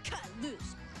really cut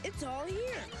loose. It's all here.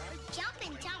 Jump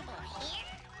and tumble here?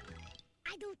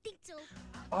 I don't think so.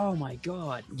 Oh my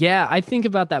god. Yeah, I think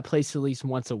about that place at least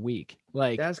once a week.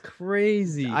 Like That's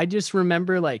crazy. I just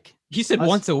remember like He said us-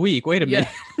 once a week. Wait a minute.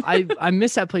 I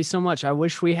miss that place so much. I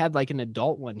wish we had like an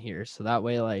adult one here so that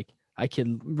way like I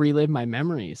could relive my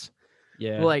memories.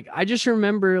 Yeah. But, like I just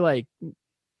remember like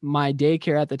my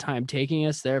daycare at the time taking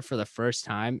us there for the first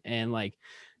time, and like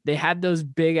they had those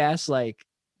big ass like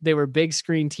they were big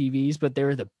screen TVs, but they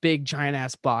were the big giant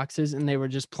ass boxes, and they were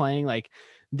just playing like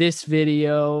this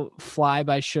video, "Fly"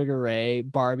 by Sugar Ray,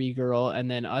 "Barbie Girl," and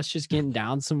then us just getting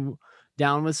down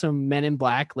down with some Men in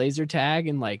Black laser tag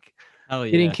and like Hell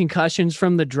yeah. getting concussions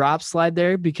from the drop slide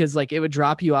there because like it would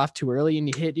drop you off too early and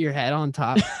you hit your head on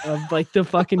top of like the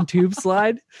fucking tube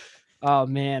slide. Oh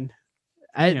man.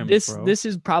 Damn, This bro.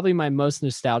 is probably my most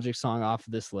nostalgic song off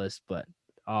of this list, but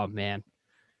oh man.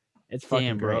 It's fucking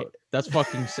Damn, great. bro. That's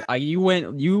fucking.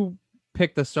 You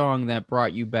picked the song that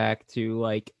brought you back to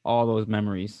like all those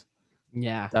memories.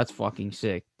 Yeah. That's fucking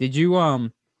sick. Did you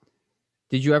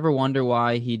ever wonder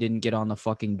why he didn't get on the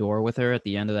fucking door with her at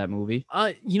the end of that movie?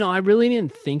 You know, I really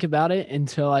didn't think about it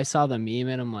until I saw the meme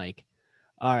and I'm like,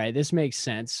 all right, this makes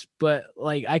sense. But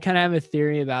like I kind of have a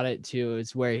theory about it too.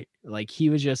 It's where like he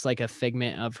was just like a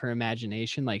figment of her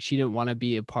imagination. Like she didn't want to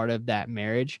be a part of that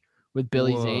marriage with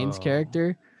Billy Zane's Whoa.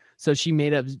 character. So she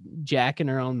made up Jack in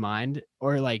her own mind,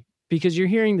 or like because you're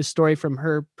hearing the story from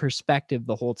her perspective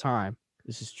the whole time.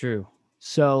 This is true.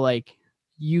 So like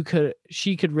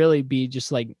she could really be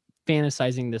just like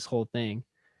fantasizing this whole thing.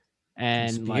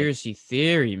 And like, Conspiracy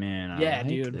theory, man. I Yeah, like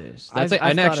dude. This. I've- That's I've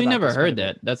I thought actually about never this quite a heard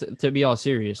bit. that. That's to be all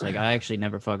serious. Like I actually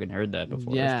never fucking heard that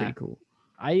before. Yeah. That's pretty cool.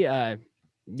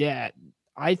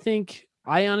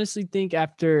 I honestly think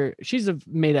after she's a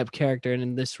made up character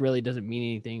and this really doesn't mean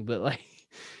anything, but like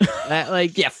that,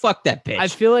 like Yeah, fuck that bitch. I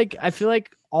feel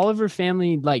like all of her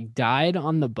family like died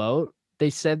on the boat. They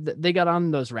said that they got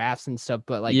on those rafts and stuff,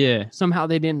 but like yeah. somehow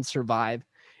they didn't survive.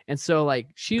 And so like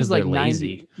she 'Cause was like they're 90.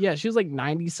 lazy. Yeah, she was like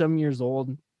 90 some years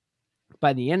old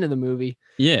by the end of the movie.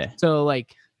 Yeah. So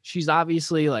like she's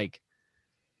obviously like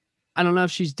I don't know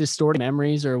if she's distorting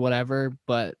memories or whatever,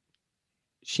 but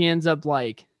she ends up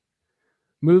like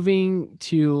moving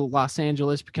to Los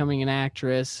Angeles, becoming an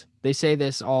actress. They say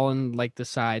this all in like the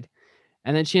side.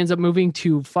 And then she ends up moving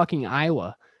to fucking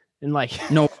Iowa and like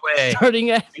No way.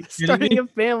 starting kidding a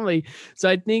family. So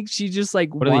I think she just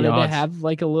like What are the wanted to odds? have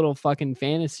like a little fucking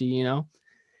fantasy, you know?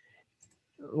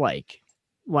 Like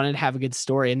wanted to have a good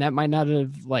story. And that might not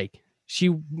have like she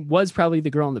was probably the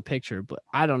girl in the picture, but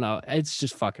I don't know. It's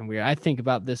just fucking weird. I think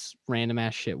about this random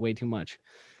ass shit way too much.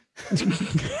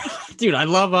 Dude, I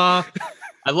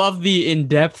love the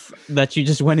in-depth that you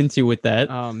just went into with that.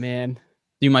 Oh man.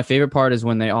 Dude, my favorite part is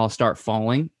when they all start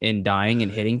falling and dying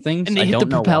and hitting things. And they I hit don't the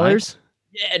know why. propellers.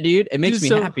 Yeah, dude, it makes Dude, me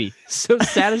so- happy. So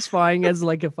satisfying as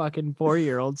like a fucking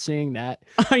 4-year-old seeing that.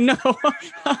 I know.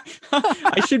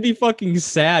 I should be fucking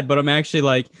sad, but I'm actually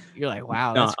like, You're like,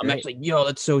 wow, no, that's I'm great. actually, yo,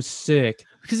 that's so sick.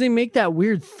 Because they make that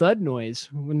weird thud noise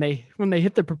when they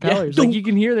hit the propellers. don't- Like you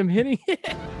can hear them hitting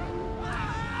it.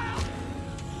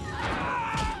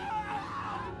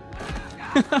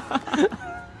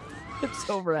 It's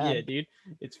so rad. Yeah, dude,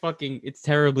 it's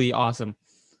terribly awesome.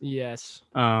 Yes.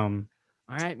 All All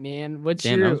right, man. What's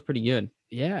damn, your that was pretty good.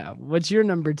 What's your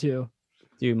number 2?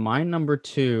 Dude, my number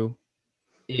 2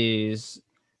 is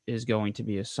going to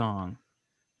be a song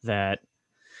that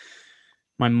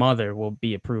my mother will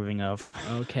be approving of.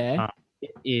 Okay.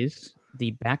 It is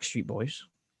the Backstreet Boys.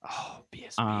 Oh,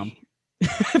 BSB.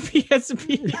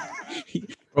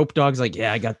 PSP. Rope Dog's like,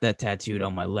 yeah, I got that tattooed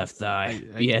on my left thigh.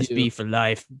 I BSB do. for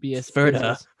life. BSB.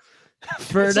 Ferda.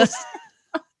 Ferda.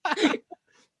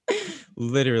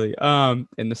 Literally. And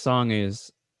the song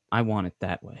is I Want It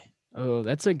That Way. Oh,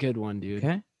 that's a good one, dude.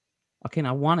 Okay. And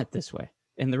I want it this way.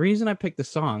 And the reason I picked the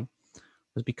song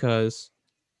was because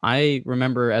I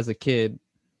remember as a kid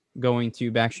going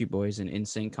to Backstreet Boys and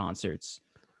NSYNC concerts,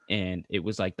 and it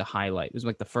was like the highlight. It was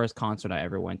like the first concert I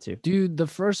ever went to. Dude, the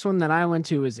first one that I went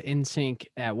to was NSYNC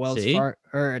at Wells See? Fargo,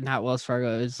 or not Wells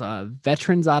Fargo, it was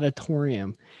Veterans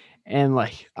Auditorium. And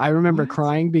like, I remember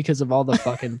crying because of all the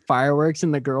fucking fireworks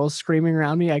and the girls screaming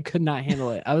around me. I could not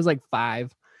handle it. I was like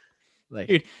 5. Like,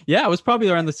 Dude, yeah, I was probably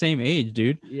around the same age,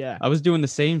 dude. yeah. I was doing the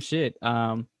same shit.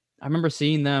 I remember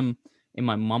seeing them, and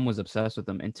my mom was obsessed with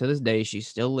them. And to this day, she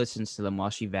still listens to them while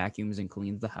she vacuums and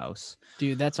cleans the house.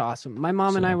 Dude, that's awesome. My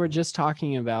mom and I So- were just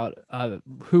talking about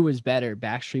who was better,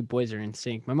 Backstreet Boys or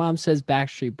NSYNC. My mom says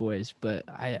Backstreet Boys, but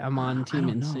I'm on Team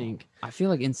don't know. NSYNC. I feel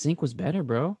like NSYNC was better,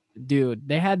 bro. Dude,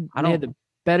 they had I the don't-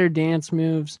 better dance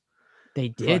moves. They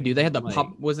did, dude. They had the Like-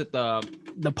 pup. Was it the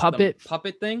Puppet,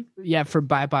 puppet thing? yeah, for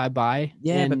Bye Bye Bye.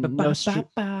 and no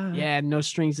yeah, no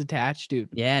strings attached, dude.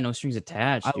 yeah, no strings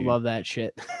attached. I dude. love that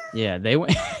shit. Yeah, they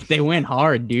went. They went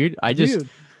hard, dude.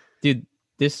 Dude,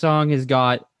 this song has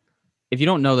got. If you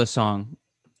don't know the song,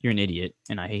 you're an idiot,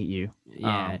 and I hate you.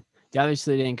 Yeah. You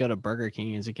obviously didn't go to Burger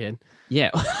King as a kid.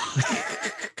 Yeah.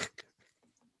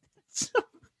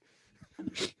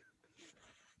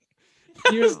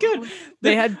 That was good.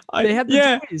 They had the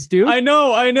yeah, toys, dude. I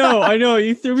know.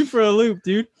 You threw me for a loop,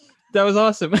 dude. That was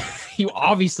awesome. You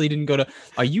obviously didn't go to.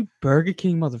 Are you Burger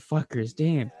King motherfuckers?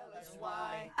 Damn.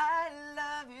 I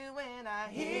love you when I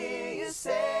hear you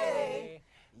say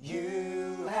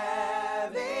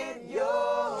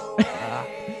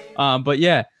But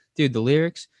yeah, dude, the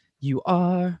lyrics. You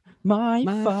are my,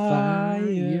 My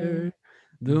fire,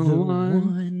 the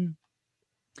one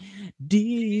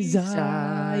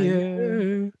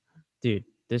desire. Dude,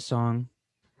 this song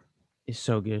is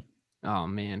so good. Oh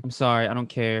man. I'm sorry, I don't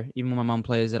care. Even when my mom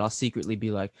plays it, I'll secretly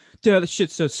be like, "Dude, this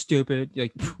shit's so stupid."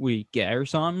 Like, we gay or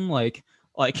something. Like,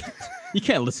 you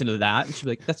can't listen to that. And she'll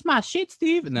be like, "That's my shit,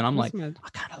 Steve." And then I'm like, That's I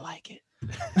kind of like it.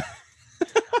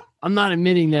 I'm not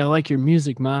admitting that I like your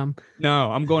music, Mom.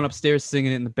 No, I'm going upstairs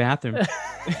singing it in the bathroom.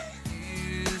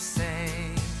 You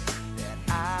say that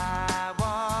I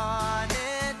want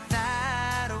it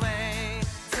that way.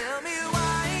 Tell me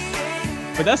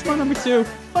why. But that's my number 2.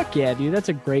 Fuck yeah, dude. That's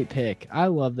a great pick. I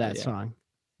love that Yeah. song.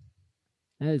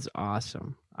 That is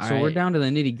awesome. So All we're right, down to the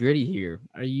nitty gritty here.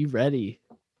 Are you ready?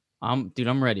 Dude,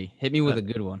 I'm ready. Hit me with a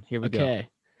good one. Here we go. Okay.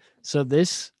 So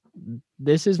this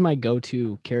is my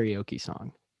go-to karaoke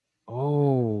song.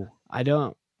 Oh, I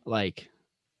don't like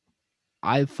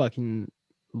I fucking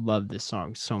love this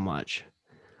song so much.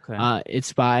 okay.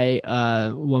 It's by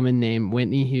a woman named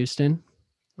Whitney Houston,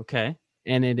 Okay.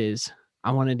 and it is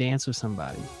I Want to Dance with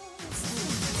Somebody.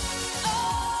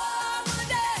 I wanna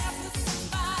dance with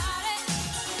somebody.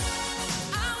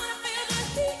 I wanna feel the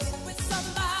heat with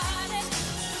somebody.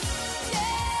 Yeah, I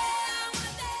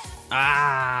wanna dance.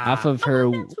 Ah, Off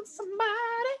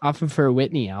of her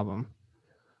Whitney album.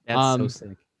 that's so um,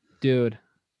 sick. Dude,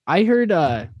 I heard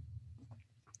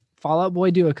Fall Out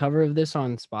Boy do a cover of this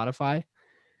on Spotify,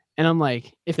 and I'm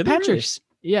like, if Did they really?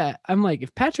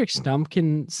 if Patrick Stump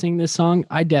can sing this song,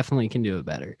 I definitely can do it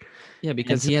better. Yeah,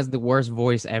 because it's- he has the worst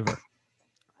voice ever.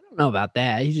 I don't know about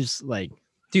that. He just like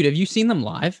Dude, have you seen them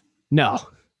live? no.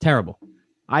 Terrible.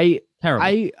 I Terrible.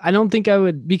 I don't think I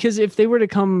would, because if they were to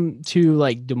come to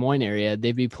like Des Moines area,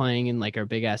 they'd be playing in like our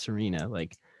big ass arena.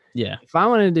 Like Yeah. if I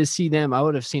wanted to see them, I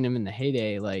would have seen them in the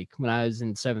heyday, like when I was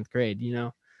in 7th grade, you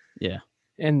know? Yeah.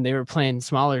 And they were playing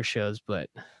smaller shows, but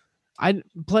I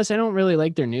don't really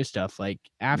like their new stuff. Like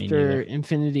after neither.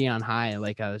 Infinity on High,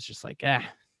 like I was just like, Yeah,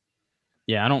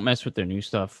 I don't mess with their new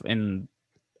stuff. And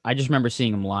I just remember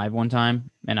seeing him live one time,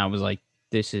 and I was like,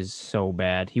 this is so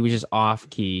bad. He was just off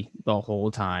key the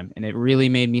whole time, and it really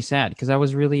made me sad because I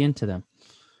was really into them.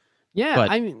 yeah.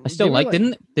 But I mean, I still they were like,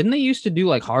 didn't they used to do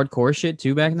like hardcore shit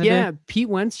too back in the yeah. day? Pete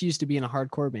Wentz used to be in a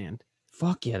hardcore band,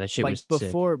 Fuck yeah, that shit like was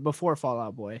sick. before Fall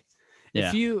Out Boy.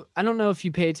 Yeah. I don't know if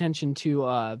you pay attention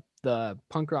to the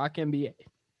punk rock NBA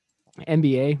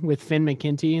with Finn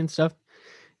McKenty and stuff.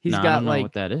 He's No, I got don't know like,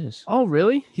 what that is. oh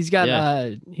really? He's got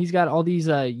Yeah. all these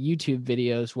YouTube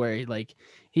videos where like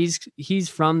he's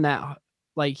from that,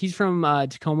 like he's from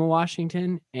Tacoma,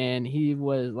 Washington, and he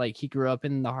grew up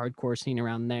in the hardcore scene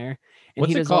around there. And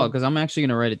What's he it does all- called? Because I'm actually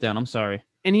gonna write it down. I'm sorry.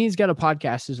 and he's got a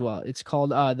podcast as well. It's called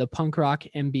the Punk Rock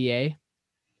MBA.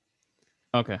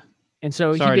 Okay. And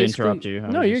so Sorry he to basically, interrupt you. I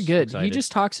No, was you're just good. He excited.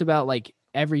 just talks about like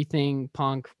everything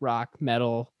punk, rock,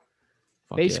 metal,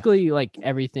 Fuck yeah. basically like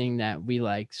everything that we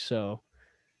like. So,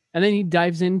 and then he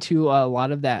dives into a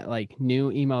lot of that like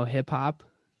new emo hip hop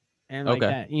and like Okay.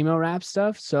 that emo rap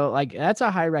stuff. So like that's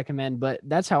a high recommend. But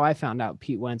that's how I found out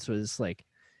Pete Wentz was like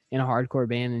in a hardcore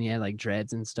band and he had like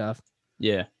dreads and stuff.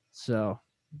 Yeah. So,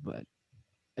 but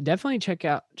definitely check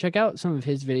out some of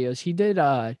his videos. He did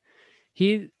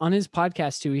he on his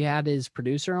podcast too, he had his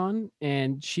producer on,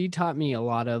 and she taught me a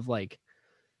lot of like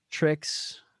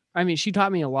tricks. I mean, she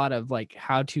taught me a lot of like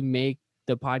how to make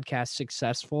the podcast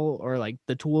successful, or like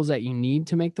the tools that you need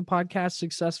to make the podcast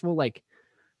successful. Like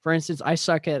for instance, I used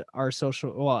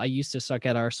to suck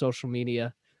at our social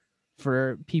media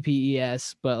for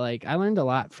PPES, but like I learned a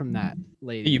lot from that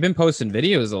lady. You've been posting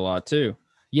videos a lot too.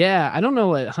 Yeah, I don't know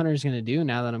what Hunter's gonna do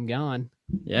now that I'm gone.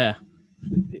 Yeah.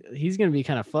 He's gonna be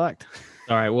kind of fucked.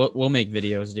 All right, we'll make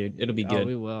videos, dude. It'll be Oh, good.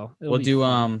 we will. It'll We'll be do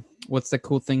fun. what's the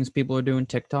cool things people are doing?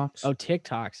 TikToks. Oh,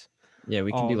 TikToks, Yeah,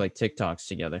 we can do oh. like TikToks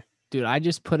together. dude. I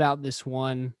just put out this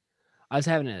one. I was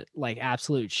having a like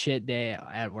absolute shit day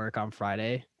at work on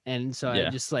Friday, and so Yeah. I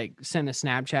just like sent a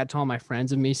Snapchat to all my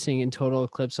friends of me singing "Total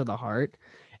Eclipse of the Heart,"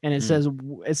 and it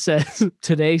Mm. says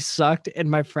today sucked, and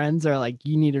my friends are like,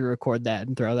 "You need to record that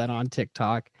and throw that on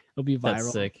TikTok. It'll be viral."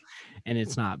 That's sick. And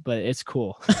it's not, but it's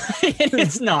cool.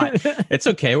 It's not. It's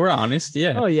okay. We're honest.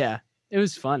 Yeah. Oh yeah, it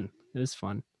was fun. It was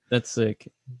fun. That's sick.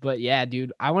 But yeah,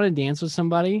 dude, I want to dance with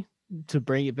somebody to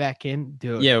bring it back in.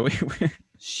 Dude, Yeah.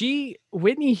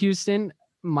 Whitney Houston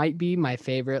might be my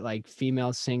favorite like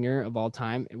female singer of all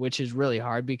time, which is really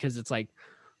hard because it's like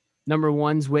number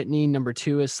one's Whitney, number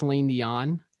two is Celine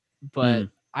Dion. But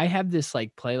I have this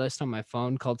like playlist on my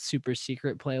phone called Super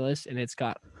Secret Playlist, and it's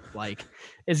got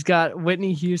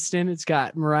Whitney Houston, it's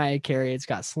got Mariah Carey, it's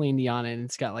got Celine Dion, and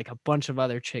it's got like a bunch of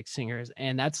other chick singers.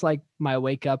 And that's like my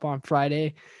wake up on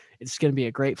Friday. It's gonna be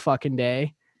a great fucking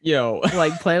day. Yo,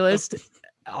 Like playlist.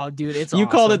 Oh, dude, it's you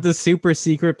called it awesome. the super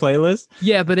secret playlist?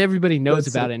 Yeah, but everybody knows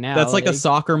That's- about it now. That's like a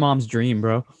soccer mom's dream,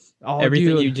 bro. oh,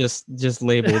 Everything dude. you just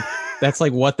labeled. That's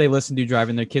like what they listen to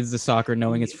driving their kids to soccer,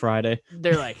 knowing it's Friday.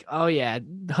 They're like, oh yeah,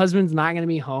 husband's not gonna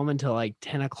be home until like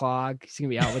 10 o'clock. He's gonna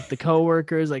be out with the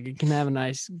coworkers. Like, you can have a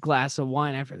nice glass of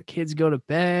wine after the kids go to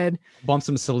bed. Bump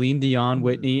some Celine Dion,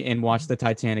 Whitney, and watch the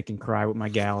Titanic and cry with my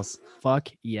gals. Fuck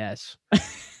yes.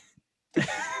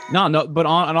 No, but in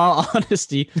all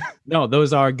honesty, no,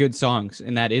 those are good songs,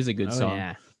 and that is a good Oh song.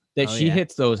 yeah, That Oh, she yeah.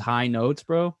 hits those high notes,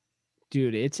 bro.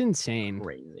 dude, it's insane.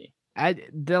 Crazy.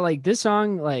 They're like this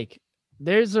song. Like,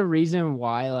 there's a reason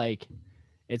why like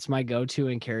it's my go-to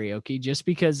in karaoke, just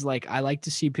because like I like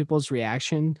to see people's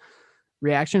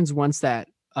reactions once that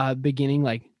beginning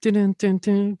like dun, dun,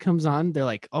 dun, comes on. They're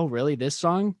like, oh really, this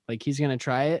song? Like, he's gonna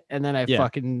try it, and then I Yeah.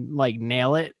 fucking like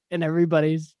nail it, and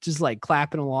everybody's just like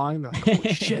clapping along. They're like,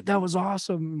 holy shit, that was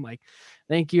awesome. I'm like,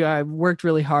 thank you, I worked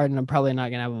really hard, and I'm probably not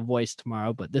gonna have a voice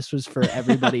tomorrow, but this was for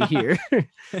everybody here.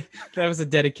 That was a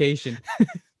dedication.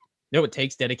 No, it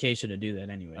takes dedication to do that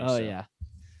anyway. Oh so. yeah.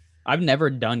 I've never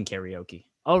done karaoke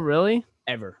Oh really?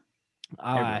 ever.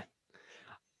 Uh,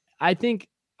 I think,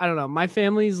 I don't know, my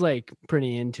family's like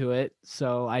pretty into it,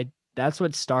 so that's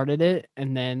what started it.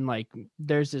 And then like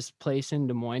there's this place in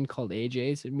Des Moines called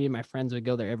AJ's, and me and my friends would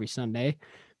go there every Sunday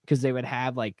because they would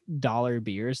have like dollar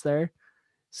beers there.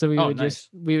 So we Oh, would nice.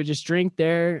 just drink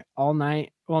there all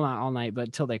night. Well, not all night,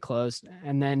 but till they closed,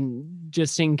 and then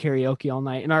just sing karaoke all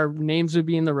night. And our names would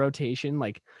be in the rotation.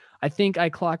 Like, I think I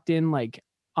clocked in like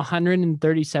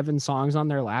 137 songs on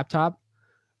their laptop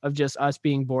of just us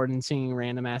being bored and singing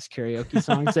random ass karaoke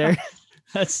songs there.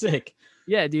 That's sick.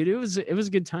 Yeah, dude, it was a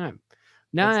good time.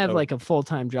 Now That's I have dope. like a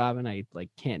full-time job, and I like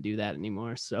can't do that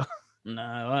anymore. So No,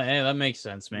 well, hey, that makes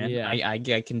sense, man. Yeah. I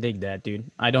can dig that,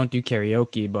 dude. I don't do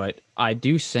karaoke, but I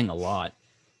do sing a lot,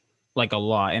 like a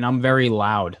lot, and I'm very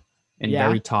loud and Yeah.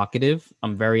 very talkative.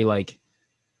 I'm very like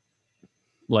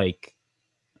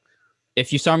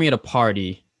if you saw me at a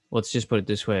party, let's just put it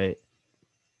this way,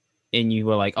 and you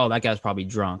were like, "Oh, that guy's probably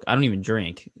drunk." I don't even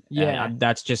drink. Yeah.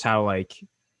 That's just how like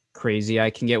crazy I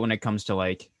can get when it comes to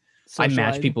like I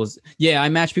match socializing.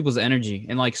 people's energy,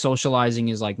 and like socializing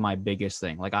is like my biggest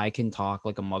thing. Like, I can talk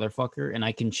like a motherfucker, and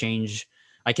I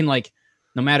can like,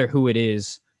 no matter who it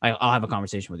is, I'll have a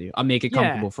conversation with you. I'll make it Yeah.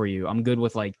 comfortable for you. I'm good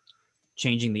with like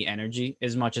changing the energy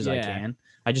as much as I Yeah. can.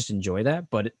 I just enjoy that.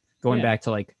 But going Yeah. back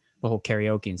to like the whole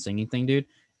karaoke and singing thing, dude,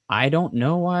 I don't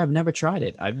know why I've never tried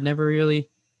it. I've never really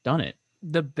done it.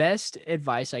 The best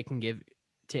advice I can give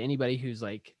to anybody who's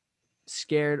like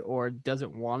scared or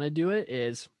doesn't want to do it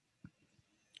is,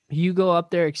 you go up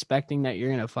there expecting that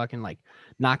you're gonna fucking like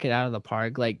knock it out of the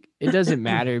park. Like, it doesn't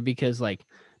matter, because like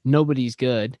nobody's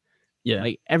good. Yeah.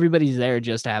 Like, everybody's there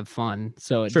just to have fun.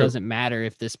 So it True. doesn't matter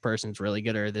if this person's really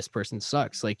good or this person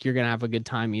sucks. Like, you're gonna have a good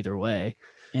time either way.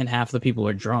 And half the people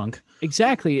are drunk.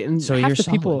 Exactly. And So half you're the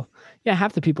solid. people, yeah,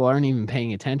 half the people aren't even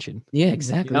paying attention. Yeah,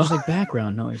 exactly. know? There's like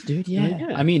background noise, dude. Yeah.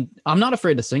 Yeah. I mean, I'm not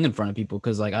afraid to sing in front of people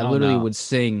because like I Oh, literally no. would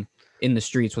sing in the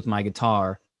streets with my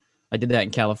guitar. I did that in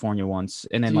California once.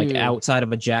 And then like Dude. outside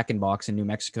of a Jack in Box in New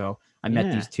Mexico, I met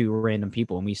Yeah. these two random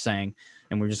people and we sang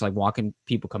and we're just like walking,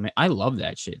 people come in. I love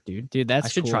that shit, dude. Dude, that's I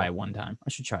should cool. try it one time. I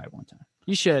should try it one time.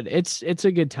 You should. It's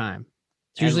a good time.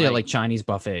 It's And, usually at like Chinese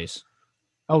buffets.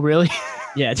 Oh, really?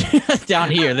 Yeah, down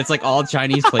here. That's like all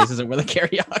Chinese places and where the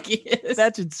karaoke is.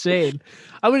 That's insane.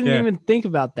 I wouldn't Yeah. even think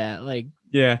about that. Like,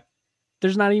 yeah.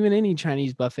 there's not even any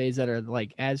Chinese buffets that are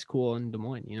like as cool in Des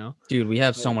Moines, you know? Dude, we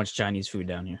have so much Chinese food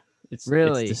down here. It's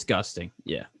Really? disgusting.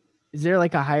 Yeah. Is there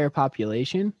like a higher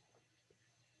population?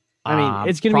 I mean,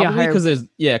 it's gonna be a probably higher.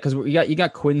 because because you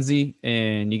got Quincy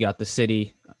and you got the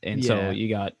city, and so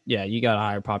Yeah. you got a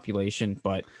higher population,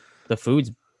 but the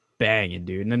food's banging,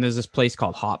 dude. And then there's this place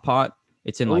called Hot Pot.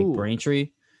 It's in like Ooh. Braintree.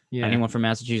 Yeah. Anyone from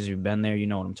Massachusetts who've been there, you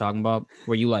know what I'm talking about.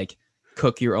 Where you like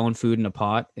cook your own food in a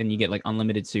pot and you get like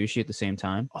unlimited sushi at the same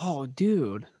time. Oh,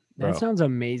 dude, that Bro. sounds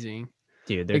amazing.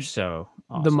 Dude, they're Like, so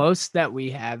The awesome. most that we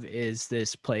have is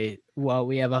this place. Well,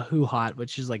 we have a Who Hot,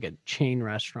 which is like a chain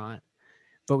restaurant.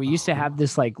 But we used to have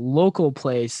this like local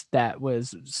place that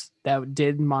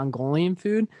did Mongolian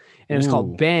food, and it was Ooh.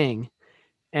 called Bang,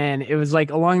 and it was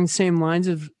like along the same lines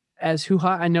as Hoo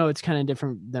Ha. I know it's kind of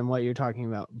different than what you're talking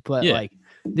about, but Yeah. like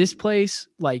this place,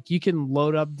 like you can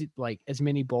load up like as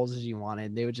many bowls as you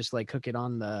wanted. They would just like cook it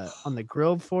on the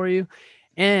grill for you,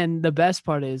 And the best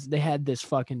part is they had this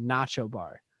fucking nacho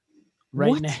bar. Right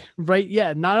What? now, right?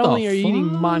 Yeah. Not The only are you eating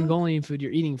fuck? Mongolian food,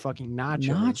 you're eating fucking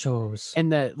Nachos.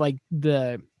 And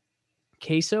the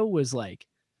queso was like,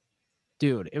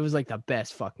 dude, it was like the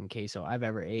best fucking queso I've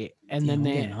ever ate. And Damn, I'm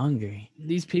then getting hungry.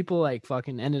 these people like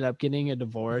fucking ended up getting a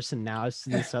divorce, and now it's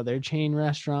this other chain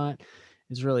restaurant.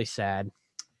 It's really sad.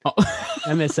 Oh.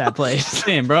 I miss that place.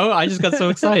 Damn, bro, I just got so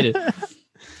excited.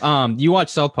 You watch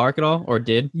South Park at all, or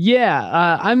did?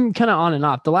 Yeah, I'm kind of on and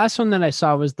off. The last one that I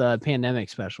saw was the pandemic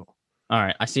special. All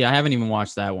right, I see. I haven't even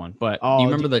watched that one, but do Oh, you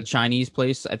remember the Chinese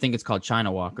place? I think it's called China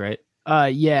Walk, right?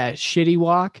 Yeah, Shitty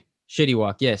Walk. Shitty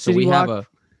Walk. Yeah. So City we have Walk. a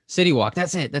City Walk.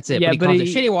 That's it. That's it. Yeah, but he but calls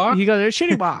he- it Shitty Walk. He goes,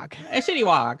 Shitty Walk. A Shitty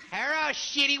Walk. Hello,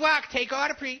 Shitty Walk. Take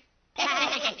order, please.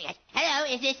 Hello,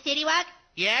 is this City Walk?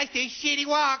 Yes, this Shitty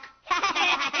Walk.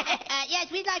 Yes,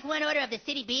 we'd like one order of the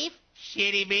city beef.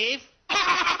 Shitty beef.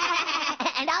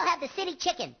 And I'll have the city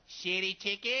chicken. Shitty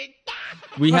chicken.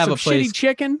 We have Some a place. Shitty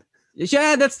chicken.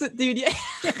 Yeah, that's the dude. Yeah.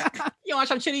 You want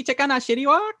some shitty chicken on Shitty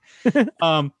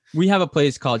Walk? We have a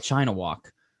place called China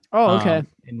Walk. Oh, okay.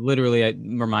 And literally, it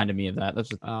reminded me of that. That's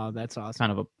just Oh, that's awesome.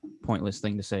 kind of a pointless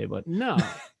thing to say, but No.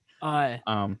 yeah.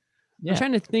 I'm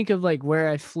trying to think of like where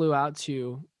I flew out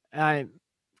to.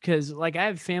 Because like I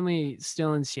have family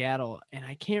still in Seattle, and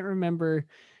I can't remember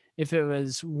if it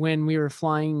was when we were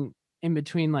flying in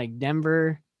between like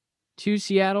Denver to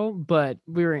Seattle, but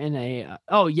we were in a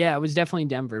oh yeah, it was definitely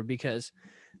Denver, because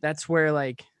that's where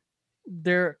like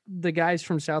the guys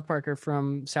from South Park are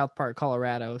from South Park,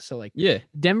 Colorado. So like Yeah.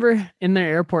 Denver in their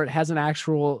airport has an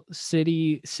actual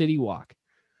city walk.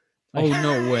 Oh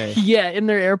no way. Yeah, in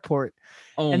their airport.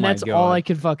 Oh And my that's god. all I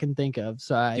could fucking think of.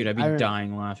 So Dude, I'd be I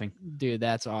dying laughing. Dude,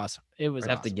 that's awesome. It was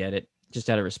I'd have to awesome. get it just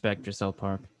out of respect for South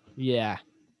Park. Yeah.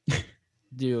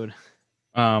 Dude.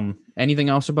 Anything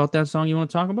else about that song you want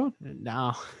to talk about?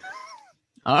 No.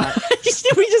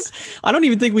 I don't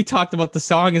even think we talked about the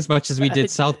song as much as we did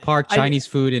South Park, I- Chinese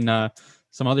food, and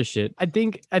some other shit. I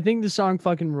think the song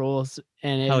fucking rules.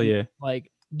 And Hell yeah.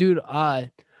 like, dude, I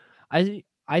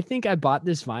think I bought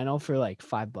this vinyl for like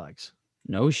 $5.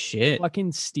 No shit.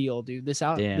 Fucking steal, dude. This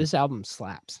Damn. this album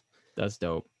slaps. That's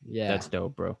dope. Yeah. That's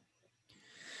dope, bro.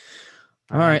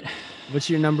 All right. What's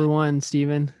your number one,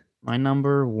 Steven? My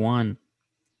number one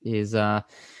is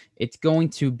it's going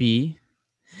to be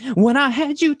When I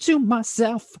Had You to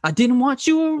Myself. I didn't want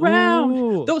you around.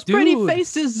 Ooh, Those pretty dude.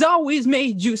 faces always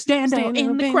made you stand out Standing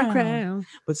in up the crowd.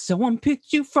 But someone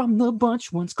picked you from the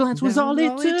bunch. Once glance was That all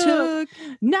it took.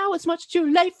 Now it's much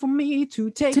too late for me to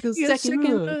take a second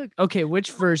look. Okay,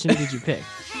 which version did you pick?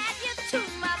 Had you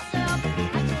to myself,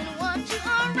 I didn't want you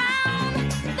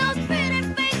around. Those pretty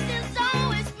faces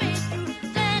always make you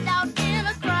stand out in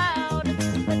a crowd.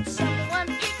 But someone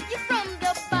picked you from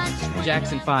the bunch.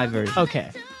 Jackson 5 version.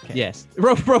 Okay. Yes.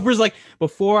 Roper's like,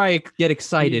 before I get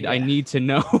excited, I Yeah. need to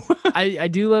know. I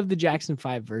do love the Jackson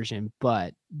 5 version,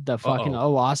 but the fucking A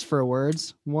Loss for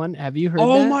Words one, have you heard that?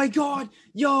 Oh my god.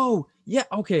 Yo. Yeah.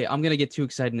 Okay. I'm gonna get too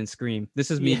excited and scream.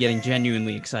 This is me Yeah. getting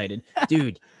genuinely excited.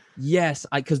 Dude. Yes.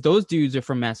 Because those dudes are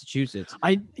from Massachusetts.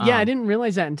 I Um, didn't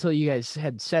realize that until you guys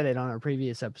had said it on our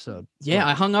previous episode. Yeah.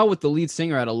 I hung out with the lead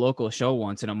singer at a local show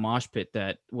once in a mosh pit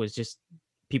that was just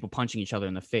people punching each other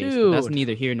in the face. But that's Dude.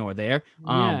 neither here nor there.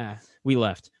 Yeah. We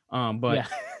left. But Yeah.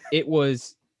 it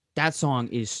was that song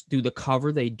is dude, the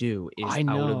cover they do is I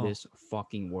out of know. this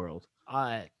fucking world.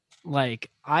 Like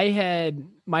I had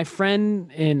my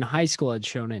friend in high school had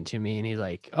shown it to me, and he's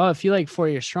like, "Oh, if you like 4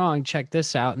 Year Strong, check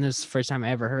this out." And this is the first time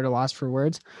I ever heard A Loss for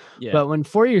Words. Yeah. But when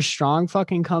 4 Year Strong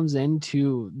fucking comes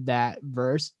into that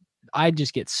verse, I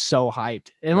just get so hyped.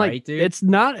 And like, Right, dude? it's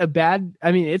not a bad.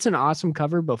 I mean, it's an awesome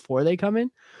cover before they come in.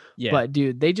 yeah. But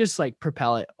dude, they just like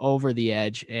propel it over the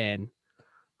edge, and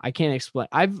I can't explain.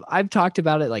 I've talked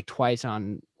about it like twice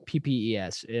on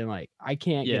PPES, and like I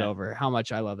can't get Yeah. over how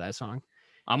much I love that song.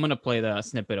 I'm gonna play the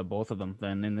snippet of both of them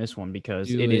then in this one because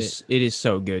Do it is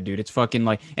so good, dude. It's fucking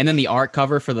like, and then the art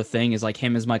cover for the thing is like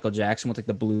him as Michael Jackson with like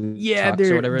the blue Yeah, tux or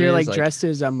they're whatever it they're is, like dressed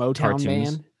as a Motown cartoons.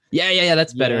 band. Yeah.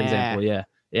 That's a better Yeah. example.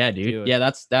 Yeah, dude. Dude.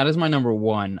 Yeah, that is my number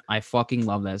one. I fucking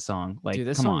love that song. Like, Dude,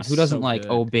 this come on, song's who doesn't so like?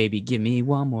 good. Oh baby, give me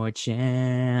one more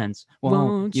chance.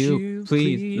 Won't you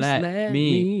please let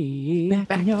me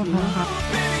back in your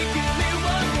heart?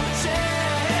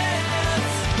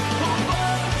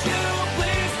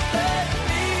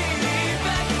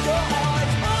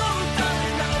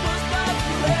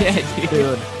 Yeah, dude.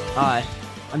 Dude,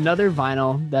 another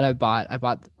vinyl that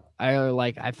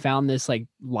I found this like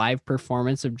live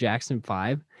performance of Jackson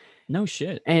 5, No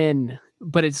shit.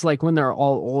 but it's like when they're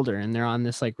all older and they're on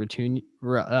this like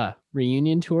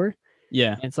reunion tour,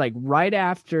 Yeah. And it's like right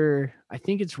after, I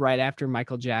think it's right after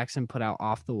Michael Jackson put out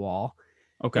Off the Wall.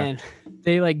 Okay. And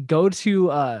they like go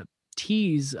to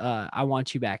tease I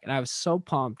Want You Back. And I was so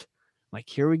pumped. Like,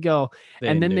 here we go.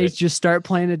 And then they just start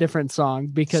playing a different song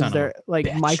because Son of a they're like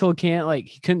bitch. Michael can't like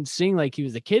he couldn't sing like he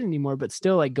was a kid anymore, but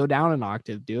still like go down an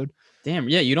octave, dude. Damn.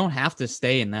 Yeah. You don't have to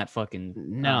stay in that fucking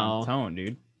No. tone,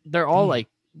 dude. They're all Damn.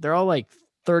 they're all like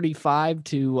 35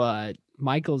 to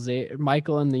Michael's age,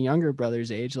 Michael and the younger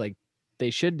brother's age. Like they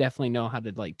should definitely know how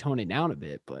to like tone it down a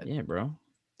bit, but Yeah, bro.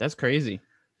 That's crazy.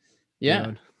 Yeah.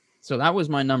 dude, So that was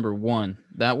my number one.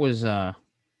 That was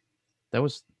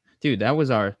dude, that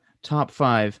was our top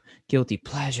 5 guilty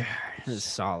pleasures. this is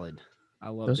solid. I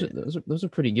love Those are, it. those are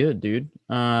pretty good, dude.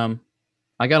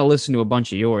 I got to listen to a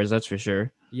bunch of yours, that's for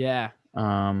sure. Yeah.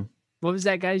 What What was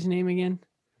that guy's name again?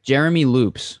 Jeremy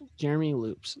Loops. Jeremy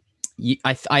Loops.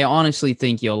 I honestly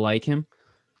think you'll like him.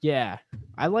 Yeah.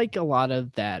 I like a lot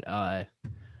of that.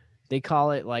 They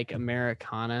call it like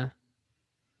Americana.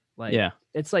 Like Yeah.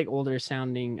 it's like older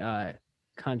sounding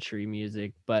country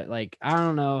music, but like I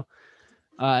don't know.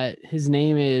 His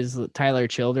name is Tyler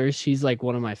Childers. He's like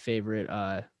one of my favorite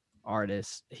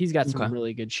artists. He's got some Okay.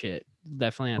 really good shit.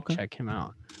 Definitely have to Okay. check him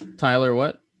out. Tyler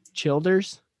what?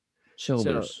 Childers.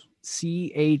 Childers.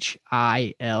 CHILDERS.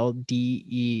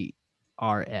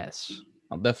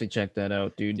 I'll definitely check that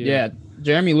out, dude. Dude. Yeah,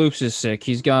 Jeremy Loops is sick.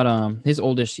 He's got his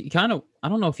oldest. He kind of, I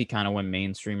don't know if he kind of went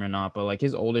mainstream or not, but like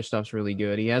his older stuff's really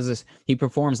good. He has this. He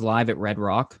performs live at Red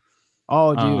Rock.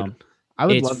 Oh, dude. I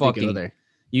would it's love to go fucking- there.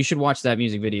 You should watch that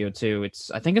music video too.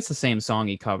 I think it's the same song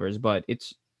he covers, but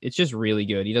it's just really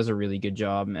good. He does a really good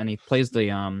job, and he plays the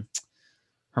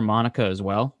harmonica as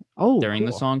well Oh, during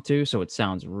the cool. song too. So it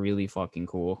sounds really fucking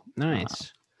cool.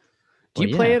 Nice. but Do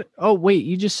you play yeah. it? Oh, wait,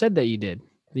 you just said that you did.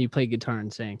 That you play guitar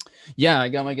and sing. Yeah, I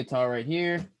got my guitar right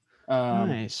here.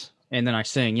 Nice. And then I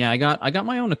sing. Yeah, I got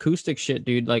my own acoustic shit,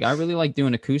 dude. Like I really like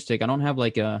doing acoustic. I don't have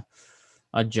like a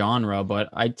genre, but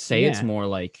I'd say it's Yeah. more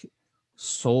like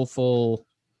soulful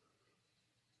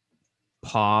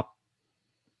pop,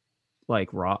 like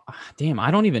rock. Damn,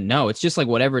 I don't even know. It's just like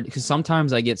whatever, because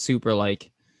sometimes I get super like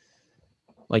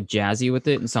jazzy with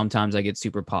it, and sometimes I get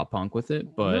super pop punk with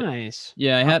it. But Nice.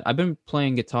 yeah, I've been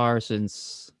playing guitar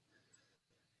since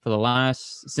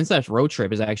that road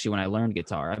trip is actually when I learned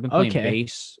guitar. I've been playing Okay.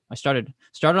 bass. I started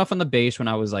off on the bass when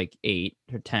I was like 8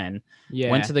 or 10. Yeah.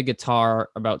 Went to the guitar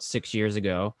about 6 years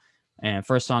ago, and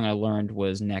first song I learned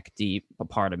was Neck Deep, A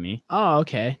Part of Me. Oh,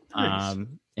 okay. Nice.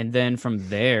 And then from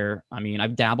there, I mean,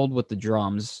 I've dabbled with the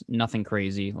drums, nothing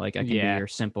crazy. Like I can do Yeah. your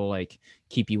simple like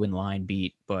keep you in line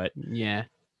beat, but Yeah.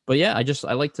 yeah,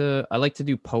 I like to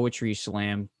do poetry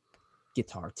slam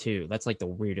guitar too. That's like the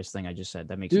weirdest thing I just said.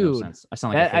 That makes no Dude, sense. I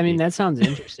sound like That, I mean, that sounds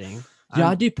interesting. yeah, I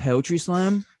I'm- do poetry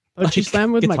slam. Poetry like,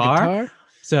 slam with my guitar.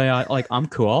 So yeah, like I'm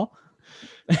cool.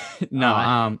 No,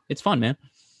 Uh, it's fun, man.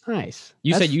 Nice.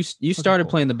 You That's said you started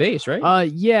cool. playing the bass,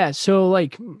 right? Yeah. So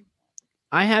like,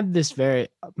 I have this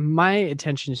my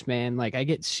attention span. Like, I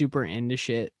get super into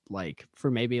shit like for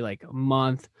maybe like a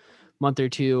month or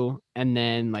two, and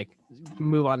then like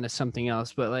move on to something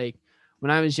else. But like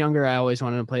when I was younger, I always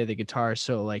wanted to play the guitar.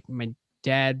 So like my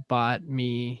dad bought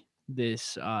me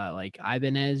this like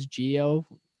Ibanez Geo.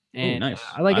 And nice.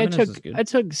 I Ibanez is good.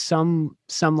 took some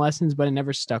lessons, but I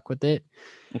never stuck with it.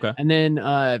 Okay. And then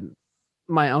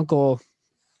my uncle,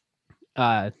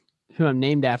 who I'm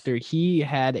named after, he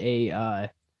had a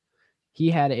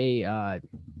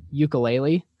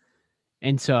ukulele,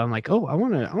 and so I'm like, oh, I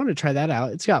want to try that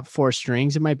out. It's got 4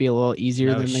 strings. It might be a little easier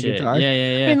Oh, than the shit. guitar.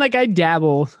 Yeah. I mean, like I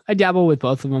dabble with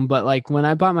both of them, but like when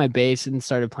I bought my bass and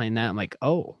started playing that, I'm like,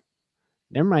 oh,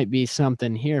 there might be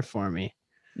something here for me.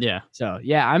 yeah. So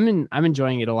yeah, I'm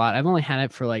enjoying it a lot. I've only had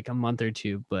it for like a month or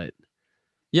two, but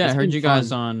Yeah, It's I heard been you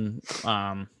guys on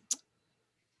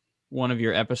one of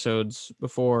your episodes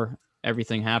before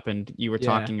everything happened. You were Yeah.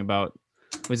 talking about,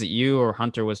 was it you or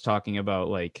Hunter was talking about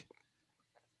like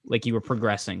you were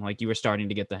progressing, like you were starting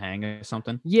to get the hang of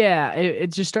something? yeah, it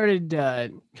just started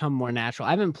to come more natural.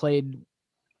 I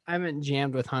haven't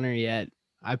jammed with Hunter yet.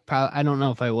 I don't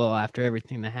know if I will after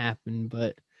everything that happened,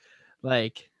 but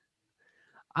like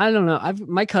I don't know.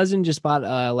 My cousin just bought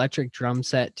an electric drum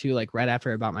set too, like right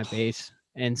after I bought my bass,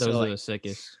 and Those so are like, the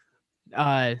sickest.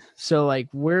 so like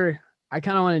I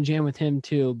kind of want to jam with him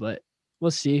too, but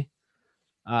we'll see.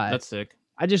 That's sick.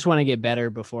 I just want to get better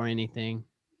before anything.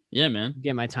 Yeah, man.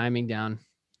 Get my timing down.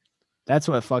 That's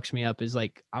what fucks me up is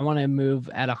like I want to move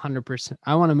at 100%.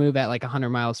 I want to move at like 100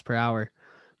 miles per hour,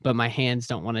 but my hands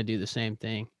don't want to do the same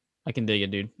thing. I can dig it,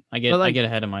 dude. I But, like- get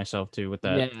ahead of myself too with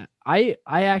that. Yeah, I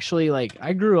actually like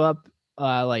I grew up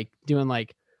like doing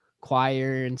like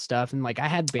choir and stuff, and like I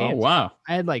had Oh bands. wow.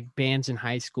 I had like bands in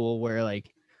high school where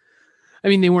like, I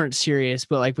mean, they weren't serious,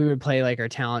 but like we would play like our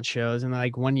talent shows, and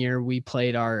like one year we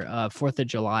played our 4th of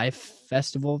July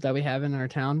festival that we have in our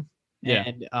town. Yeah.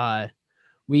 And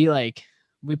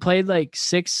we played like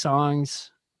 6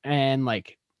 songs, and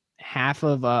like half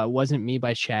of Wasn't Me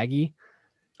by Shaggy.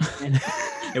 And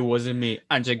It wasn't me.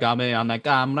 Anjagame on the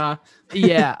camera.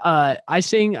 yeah, I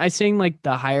sang like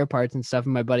the higher parts and stuff,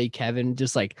 and my buddy Kevin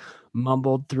just like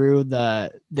mumbled through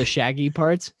the Shaggy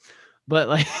parts. But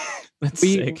like That's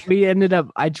we sick. we ended up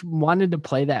wanted to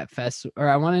play that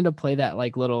I wanted to play that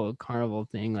like little carnival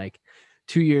thing like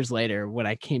 2 years later when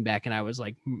I came back, and I was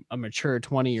like a mature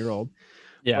 20-year-old.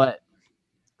 Yeah. But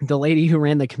the lady who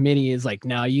ran the committee is like,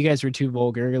 no, you guys were too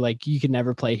vulgar. Like you could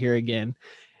never play here again.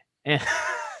 And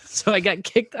so I got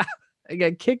kicked out. I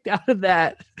got kicked out of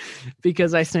that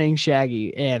because I sang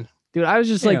Shaggy. And dude, I was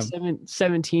just like Damn.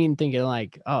 17 thinking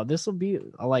like, oh, this will be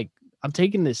like, I'm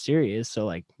taking this serious. So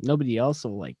like nobody else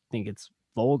will like think it's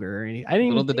vulgar or anything. I didn't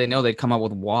Little even did they know they'd come out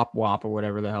with WAP WAP or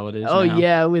whatever the hell it is. Oh now.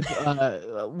 yeah,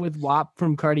 with WAP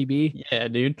from Cardi B. Yeah,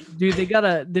 dude. Dude, they've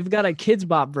got a Kids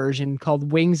Bop version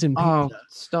called Wings and Pizza. Oh,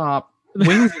 stop.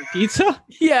 Wings and pizza?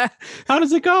 Yeah, How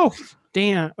does it go?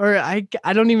 damn. Or I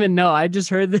don't even know. I just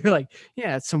heard they're like,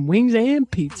 yeah, it's some wings and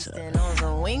pizza. Stand on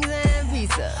some wings and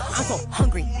pizza. I'm so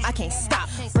hungry, I can't stop.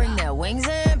 Bring that wings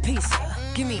and pizza.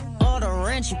 Give me all the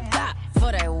rent you got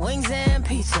for that wings and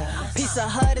pizza. Pizza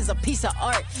Hut is a piece of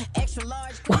art. Extra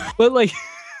large. But like,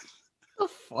 The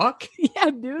fuck?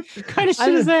 yeah, dude. What kind of I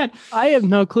shit is that? I have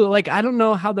no clue. Like, I don't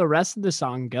know how the rest of the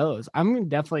song goes. I'm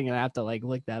definitely gonna have to like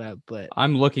look that up. But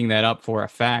I'm looking that up for a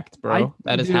fact, bro.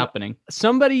 That is dude, happening.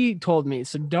 somebody told me,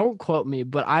 so don't quote me,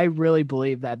 but I really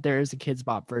believe that there is a Kids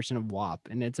Bop version of WAP,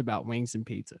 and it's about wings and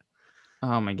pizza.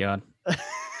 Oh my god. This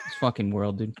fucking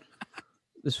world, dude.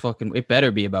 This fucking it better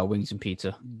be about wings and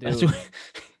pizza. That's Dude, what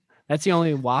that's the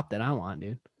only WAP that I want,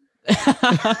 dude.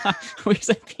 wings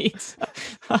and pizza.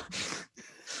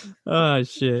 Oh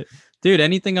shit. Dude,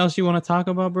 anything else you want to talk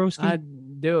about, broski?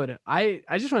 Dude, I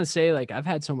just want to say, like, I've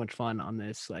had so much fun on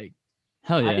this. Like,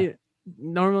 Hell yeah.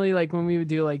 normally, like, when we would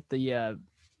do like the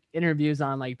interviews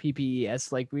on like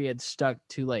PPES, like we had stuck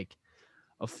to like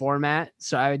a format,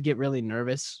 so I would get really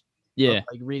nervous. Yeah. Of,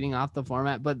 like reading off the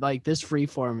format, but like this free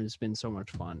form has been so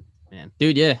much fun, man.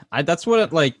 Dude, yeah. That's what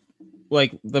it, like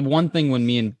the one thing when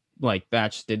me and like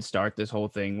Batch did start this whole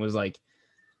thing was like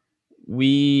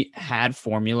we had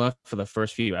formula for the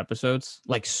first few episodes,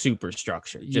 like super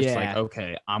structured. Just like, Yeah.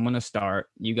 okay, I'm gonna start,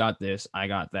 you got this, I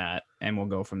got that, and we'll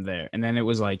go from there. And then it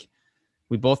was like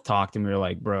we both talked and we were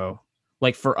like, bro,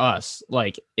 like for us,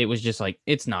 like it was just like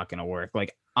it's not gonna work.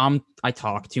 Like I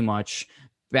talk too much.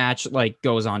 Batch like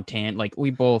goes on like we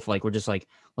both like we're just like,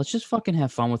 let's just fucking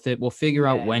have fun with it. We'll figure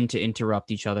out Yeah. when to interrupt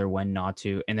each other, when not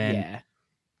to, and then Yeah,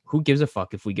 who gives a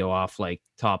fuck if we go off like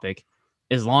topic,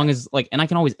 as long as like, and I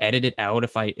can always edit it out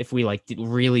if we like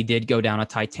really did go down a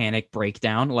Titanic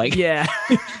breakdown, like yeah.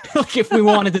 like if we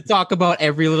wanted to talk about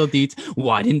every little detail.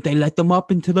 Why didn't they let them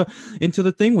up into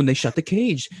the thing when they shut the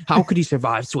cage? How could he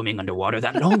survive swimming underwater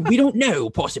that long? We don't know,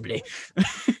 possibly.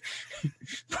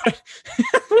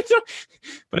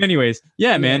 but anyways,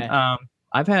 yeah, man. Yeah.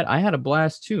 I had a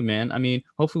blast too, man. I mean,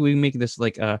 hopefully we make this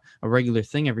like a regular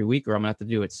thing every week, or I'm gonna have to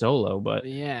do it solo. But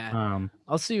Yeah,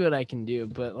 I'll see what I can do.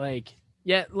 But like,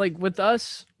 yeah, like with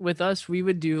us, we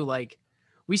would do like,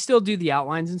 we still do the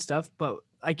outlines and stuff, but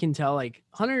I can tell like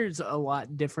Hunter's a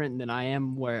lot different than I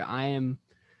am, where I'm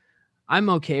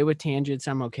okay with tangents.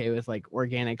 I'm okay with like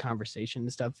organic conversation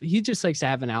and stuff. He just likes to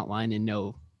have an outline and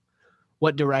know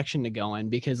what direction to go in,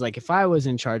 because like if I was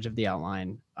in charge of the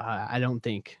outline, I don't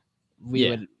think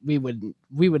we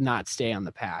would not stay on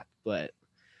the path. But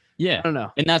yeah, I don't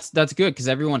know. and that's good because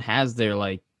everyone has their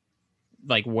like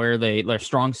where their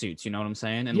strong suits. You know what I'm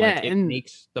saying? And Yeah, like it and-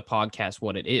 makes the podcast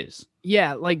what it is.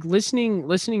 Yeah, like listening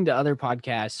to other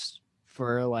podcasts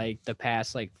for like the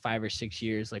past like 5 or 6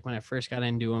 years, like when I first got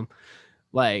into them,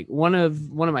 like one of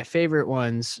my favorite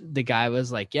ones, the guy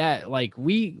was like, yeah, like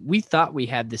we thought we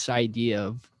had this idea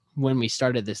of when we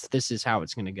started this is how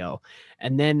it's going to go,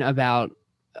 and then about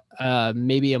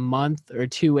maybe a month or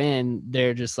two in,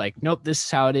 they're just like, nope, this is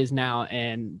how it is now,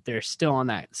 and they're still on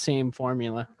that same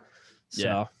formula. So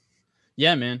Yeah.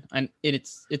 Yeah, man. And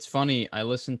it's funny. I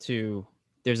listened to,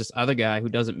 there's this other guy who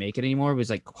doesn't make it anymore. It was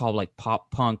like called like Pop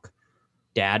Punk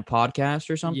Dad Podcast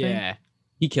or something. yeah,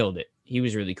 He killed it. He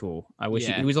was really cool. I wish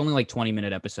Yeah. it was only like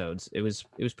 20-minute episodes. It was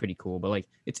pretty cool. But like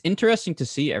it's interesting to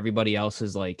see everybody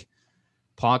else's like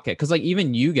podcast, because like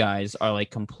even you guys are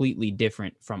like completely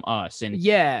different from us. And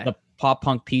yeah, the Pop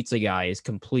Punk Pizza guy is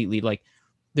completely like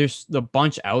there's the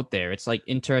bunch out there. It's like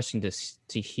interesting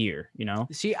to hear, you know?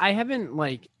 See, I haven't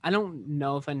like I don't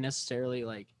know if I necessarily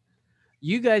like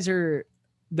you guys are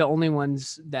the only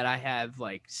ones that I have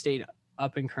like stayed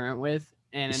up and current with.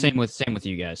 And Same with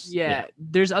you guys. yeah,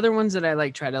 there's other ones that I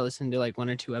like try to listen to like 1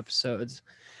 or 2 episodes.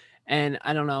 And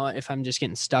I don't know if I'm just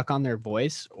getting stuck on their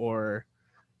voice or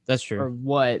That's true.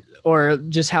 what or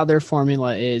just how their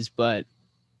formula is, but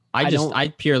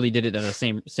I purely did it as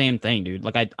the same thing, dude.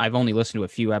 Like I've only listened to a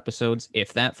few episodes,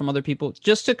 if that, from other people,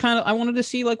 just to kind of I wanted to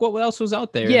see like what else was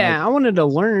out there. yeah, like, I wanted to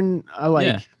learn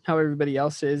Yeah. how everybody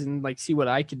else is and like see what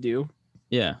I could do.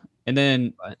 yeah. And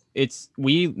then But-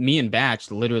 me and Batch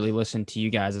literally listen to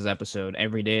you guys' episode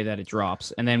every day that it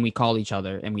drops, and then we call each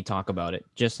other and we talk about it.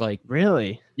 Just like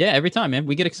Really? yeah, every time, man,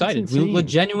 we get excited. We insane.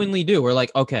 genuinely do. We're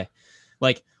like, okay,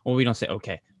 like well, we don't say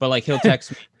okay, but like he'll text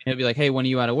me and he'll be like, hey, when are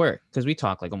you out of work? Because we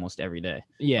talk like almost every day. I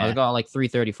Yeah. was like, oh, like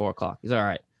 3:30, 4 o'clock. He's all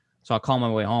right. So I'll call my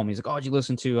way home. He's like, oh, did you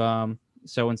listen to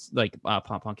so it's like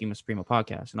Pop Punk Emo Supremo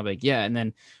podcast? And I'll be like, yeah. And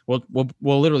then we'll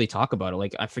literally talk about it.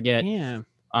 Like I forget. Yeah.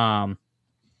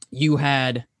 You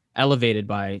had Elevated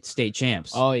by State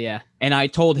Champs. Oh yeah. And I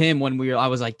told him I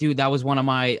was like, dude, that was one of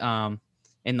my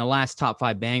in the last top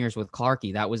 5 bangers with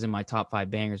Clarky. That was in my top 5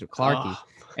 bangers with Clarky. Oh.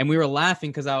 And we were laughing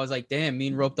because I was like, damn, me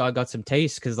and Rope Dog got some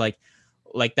taste because like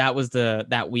that was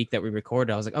that week that we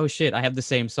recorded. I was like, oh shit, I have the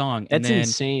same song. And That's then,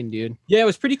 insane, dude. yeah, it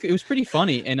was pretty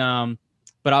funny. And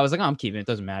but I was like, oh, I'm keeping it,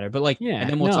 doesn't matter. But like, Yeah, and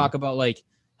then we'll no. talk about like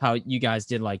how you guys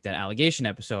did like that allegation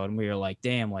episode, and we were like,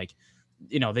 damn, like,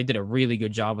 you know, they did a really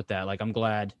good job with that. Like, I'm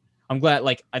glad.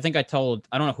 Like, I think I don't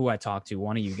know who I talked to,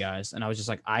 one of you guys, and I was just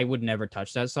like, I would never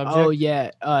touch that subject. Oh yeah,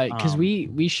 because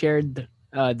we shared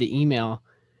the email,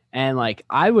 and like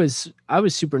I was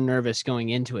super nervous going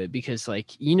into it because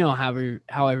like you know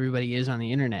how everybody is on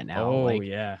the internet now. Oh like,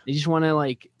 yeah. they just want to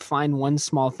like find one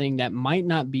small thing that might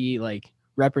not be like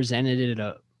representative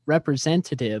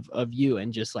of you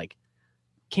and just like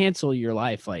cancel your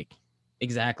life. Like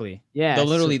Exactly. yeah, They'll so-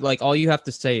 literally like all you have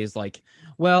to say is like,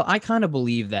 well, I kind of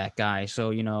believe that guy,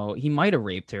 so you know he might have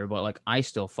raped her, but like I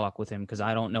still fuck with him because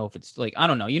I don't know if it's like I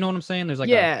don't know. You know what I'm saying? There's like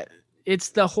yeah, it's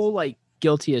the whole like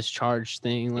guilty as charged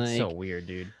thing. Like it's so weird,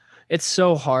 dude. it's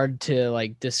so hard to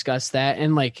like discuss that,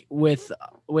 and like with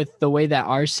the way that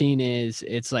our scene is,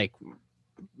 it's like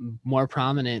more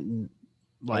prominent and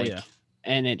like yeah.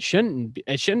 and it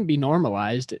shouldn't be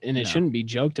normalized, and it No. shouldn't be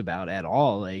joked about at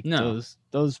all. Like No.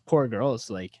 those poor girls,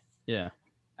 like Yeah.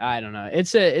 I don't know,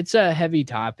 it's a heavy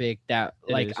topic that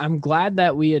It like is. I'm glad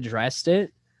that we addressed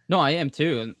it, No, I am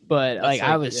too. And but That's like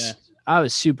I like- was yeah. I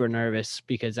was super nervous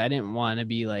because I didn't want to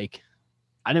be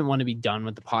done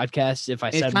with the podcast if I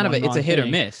it's said kind of one it's a wrong hit or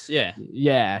thing. miss. Yeah.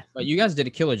 Yeah, But you guys did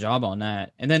a killer job on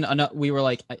that. And then we were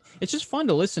like, it's just fun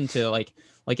to listen to. Like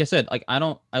I said, like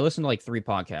I listen to like 3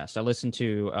 podcasts. I listen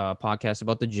to a podcast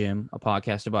about the gym, a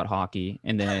podcast about hockey,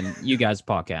 and then you guys'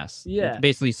 podcast. Yeah. It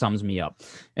basically sums me up.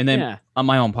 And then yeah, on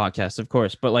my own podcast, of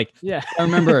course. But like yeah. I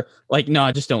remember like, no,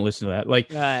 I just don't listen to that.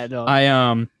 Like I don't.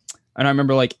 and I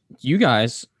remember like you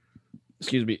guys,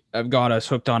 excuse me, have got us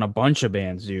hooked on a bunch of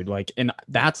bands, dude. Like, and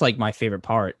that's like my favorite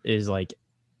part is like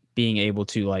being able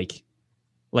to like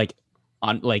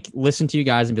listen to you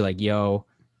guys and be like, yo,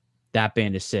 that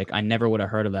band is sick. I never would have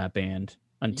heard of that band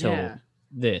until Yeah.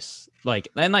 this. Like,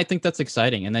 and I think that's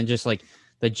exciting. And then just like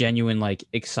the genuine like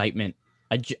excitement.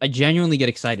 I genuinely get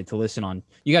excited to listen on.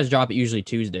 You guys drop it usually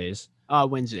Tuesdays,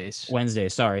 Wednesdays.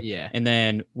 sorry. Yeah. And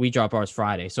then we drop ours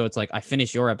Friday. So it's like I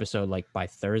finish your episode like by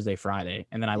Thursday, Friday,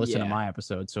 and then I listen to Yeah. my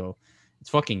episode. So it's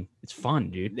fun,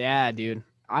 dude. Yeah, dude.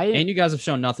 And you guys have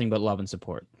shown nothing but love and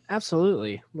support.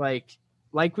 Absolutely. Like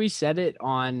we said it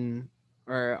on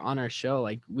our show,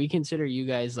 like we consider you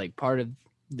guys like part of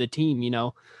the team, you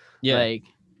know, Yeah.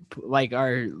 like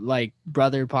our like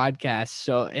brother podcast.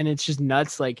 So, and it's just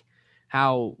nuts, like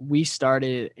how we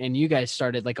started and you guys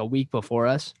started like a week before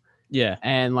us. Yeah.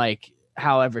 And like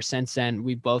how ever since then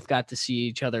we both got to see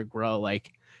each other grow.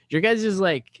 Like your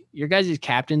guys'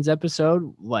 captain's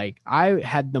episode, like I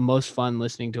had the most fun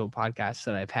listening to a podcast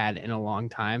that I've had in a long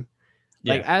time.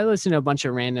 Like I listened to a bunch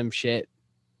of random shit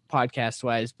podcast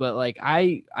wise, but like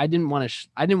I didn't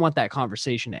want that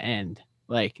conversation to end.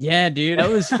 Like Yeah, dude. that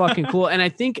was fucking cool. And I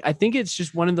think it's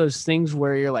just one of those things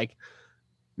where you're like,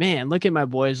 man, look at my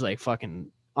boys like fucking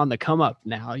on the come up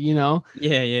now, you know?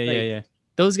 Yeah.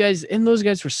 Those guys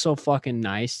were so fucking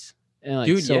nice and like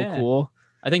Dude, so yeah. cool.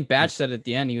 I think Batch said at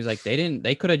the end, he was like,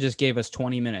 they could have just gave us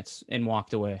 20 minutes and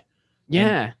walked away.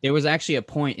 Yeah. There was actually a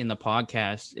point in the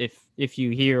podcast, if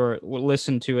you hear or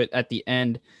listen to it at the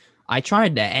end, I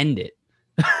tried to end it.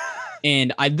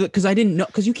 And because I didn't know,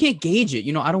 because you can't gauge it.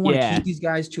 You know, I don't want to Yeah. keep these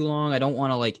guys too long. I don't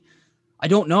want to I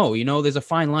don't know. There's a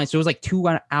fine line. So it was like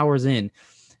 2 hours in,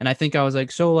 and I think I was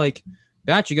like, so like,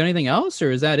 Batch, you got anything else,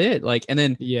 or is that it? Like, and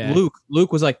then Yeah.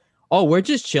 Luke was like, oh, we're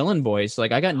just chilling, boys.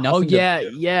 Like, I got nothing. Oh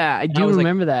to-" yeah, I do was like-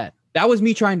 remember that. That was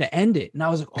me trying to end it, and I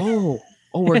was like, oh,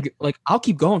 we're like, I'll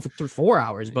keep going for 4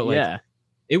 hours, but like, yeah,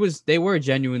 they were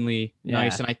genuinely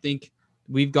nice, Yeah. and I think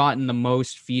we've gotten the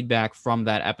most feedback from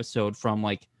that episode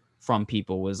from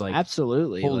people was like,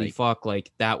 absolutely. holy like, fuck,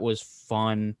 like that was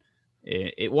fun.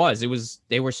 It was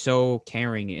they were so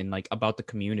caring and like about the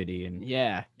community, and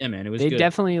yeah, man, it was they good.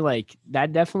 definitely like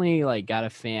got a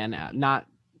fan out. Not,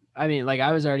 I mean, like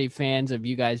I was already fans of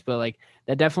you guys, but like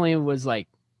that definitely was like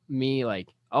me, like,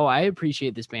 oh, I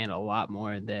appreciate this band a lot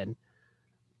more than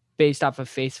based off of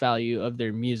face value of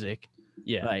their music.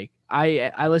 Yeah. Like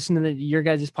I listened to your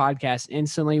guys' podcast,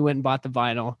 instantly went and bought the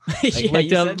vinyl, like Yeah,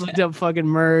 looked you up, said looked that. up fucking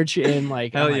merch, and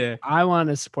like, Hell I'm like, yeah. I want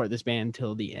to support this band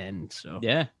till the end. So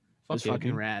Yeah. it was Fuck yeah, fucking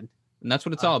dude. rad. And that's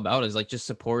what it's all about, is like just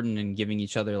supporting and giving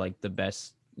each other like the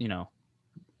best,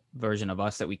 version of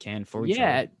us that we can for each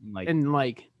Yeah, other. Like, And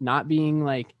like not being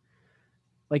like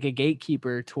a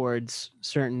gatekeeper towards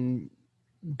certain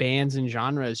bands and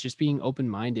genres, just being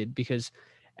open-minded, because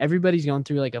everybody's going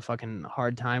through like a fucking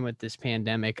hard time with this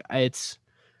pandemic. It's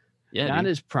yeah, not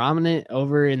dude. as prominent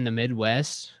over in the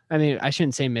Midwest. I mean, I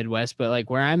shouldn't say Midwest, but like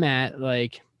where I'm at,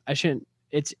 like it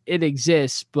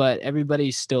exists, but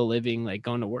everybody's still living, like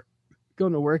going to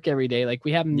work every day. Like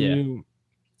we have a new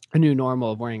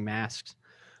normal of wearing masks,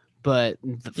 but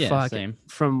the Yeah, fuck same.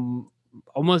 from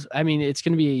almost, I mean, it's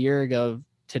going to be a year ago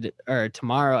or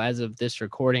tomorrow as of this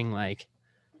recording. Like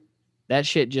that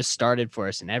shit just started for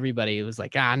us, and everybody was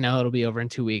like, no, it'll be over in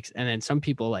 2 weeks. And then some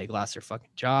people like lost their fucking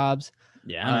jobs.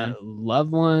 Yeah, man.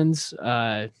 Loved ones,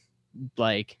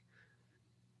 like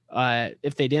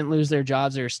if they didn't lose their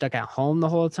jobs, they were stuck at home the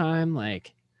whole time.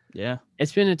 Like Yeah.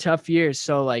 it's been a tough year.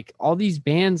 So like all these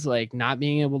bands like not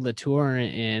being able to tour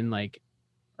and like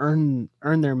earn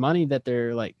their money that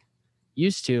they're like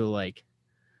used to, like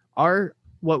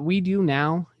what we do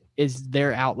now is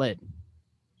their outlet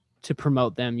to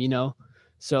promote them,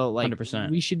 so like 100%.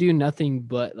 we should do nothing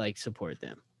but like support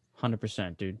them.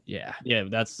 100%, dude. Yeah, Yeah,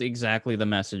 that's exactly the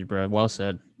message, bro. Well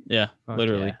said. Yeah, Fuck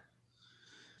literally. yeah.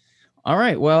 All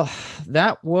right. Well,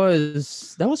 that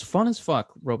was fun as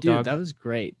fuck, Rope Dude, Dog. that was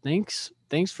great. Thanks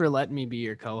for letting me be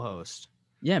your co-host.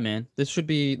 Yeah, man. This should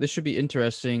be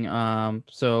interesting.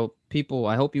 So people,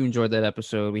 I hope you enjoyed that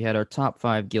episode. We had our top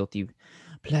 5 guilty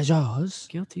pleasures.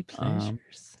 Guilty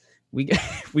pleasures.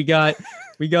 We got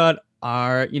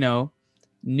our,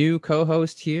 new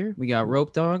co-host here. We got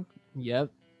Rope Dog Yep.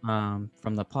 from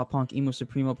the Pop Punk Emo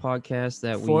Supremo podcast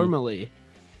that Formally,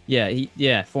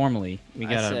 formally. We I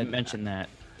gotta said- mention that.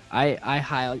 I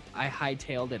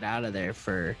hightailed it out of there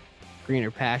for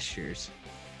greener pastures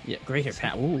Yeah, greater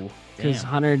Pat. Ooh, because damn.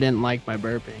 Hunter didn't like my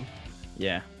burping.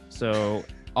 Yeah. So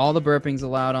all the burpings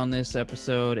allowed on this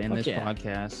episode and Fuck this yeah.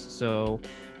 podcast. So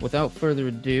without further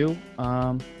ado,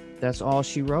 that's all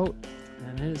she wrote.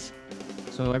 That is.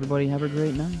 So everybody have a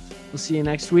great night. We'll see you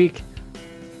next week.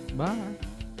 Bye.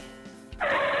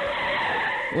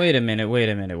 Wait a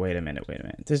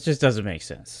minute. This just doesn't make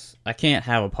sense. I can't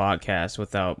have a podcast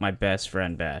without my best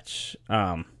friend Batch.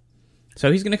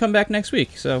 So he's gonna come back next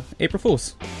week. So April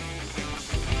Fools.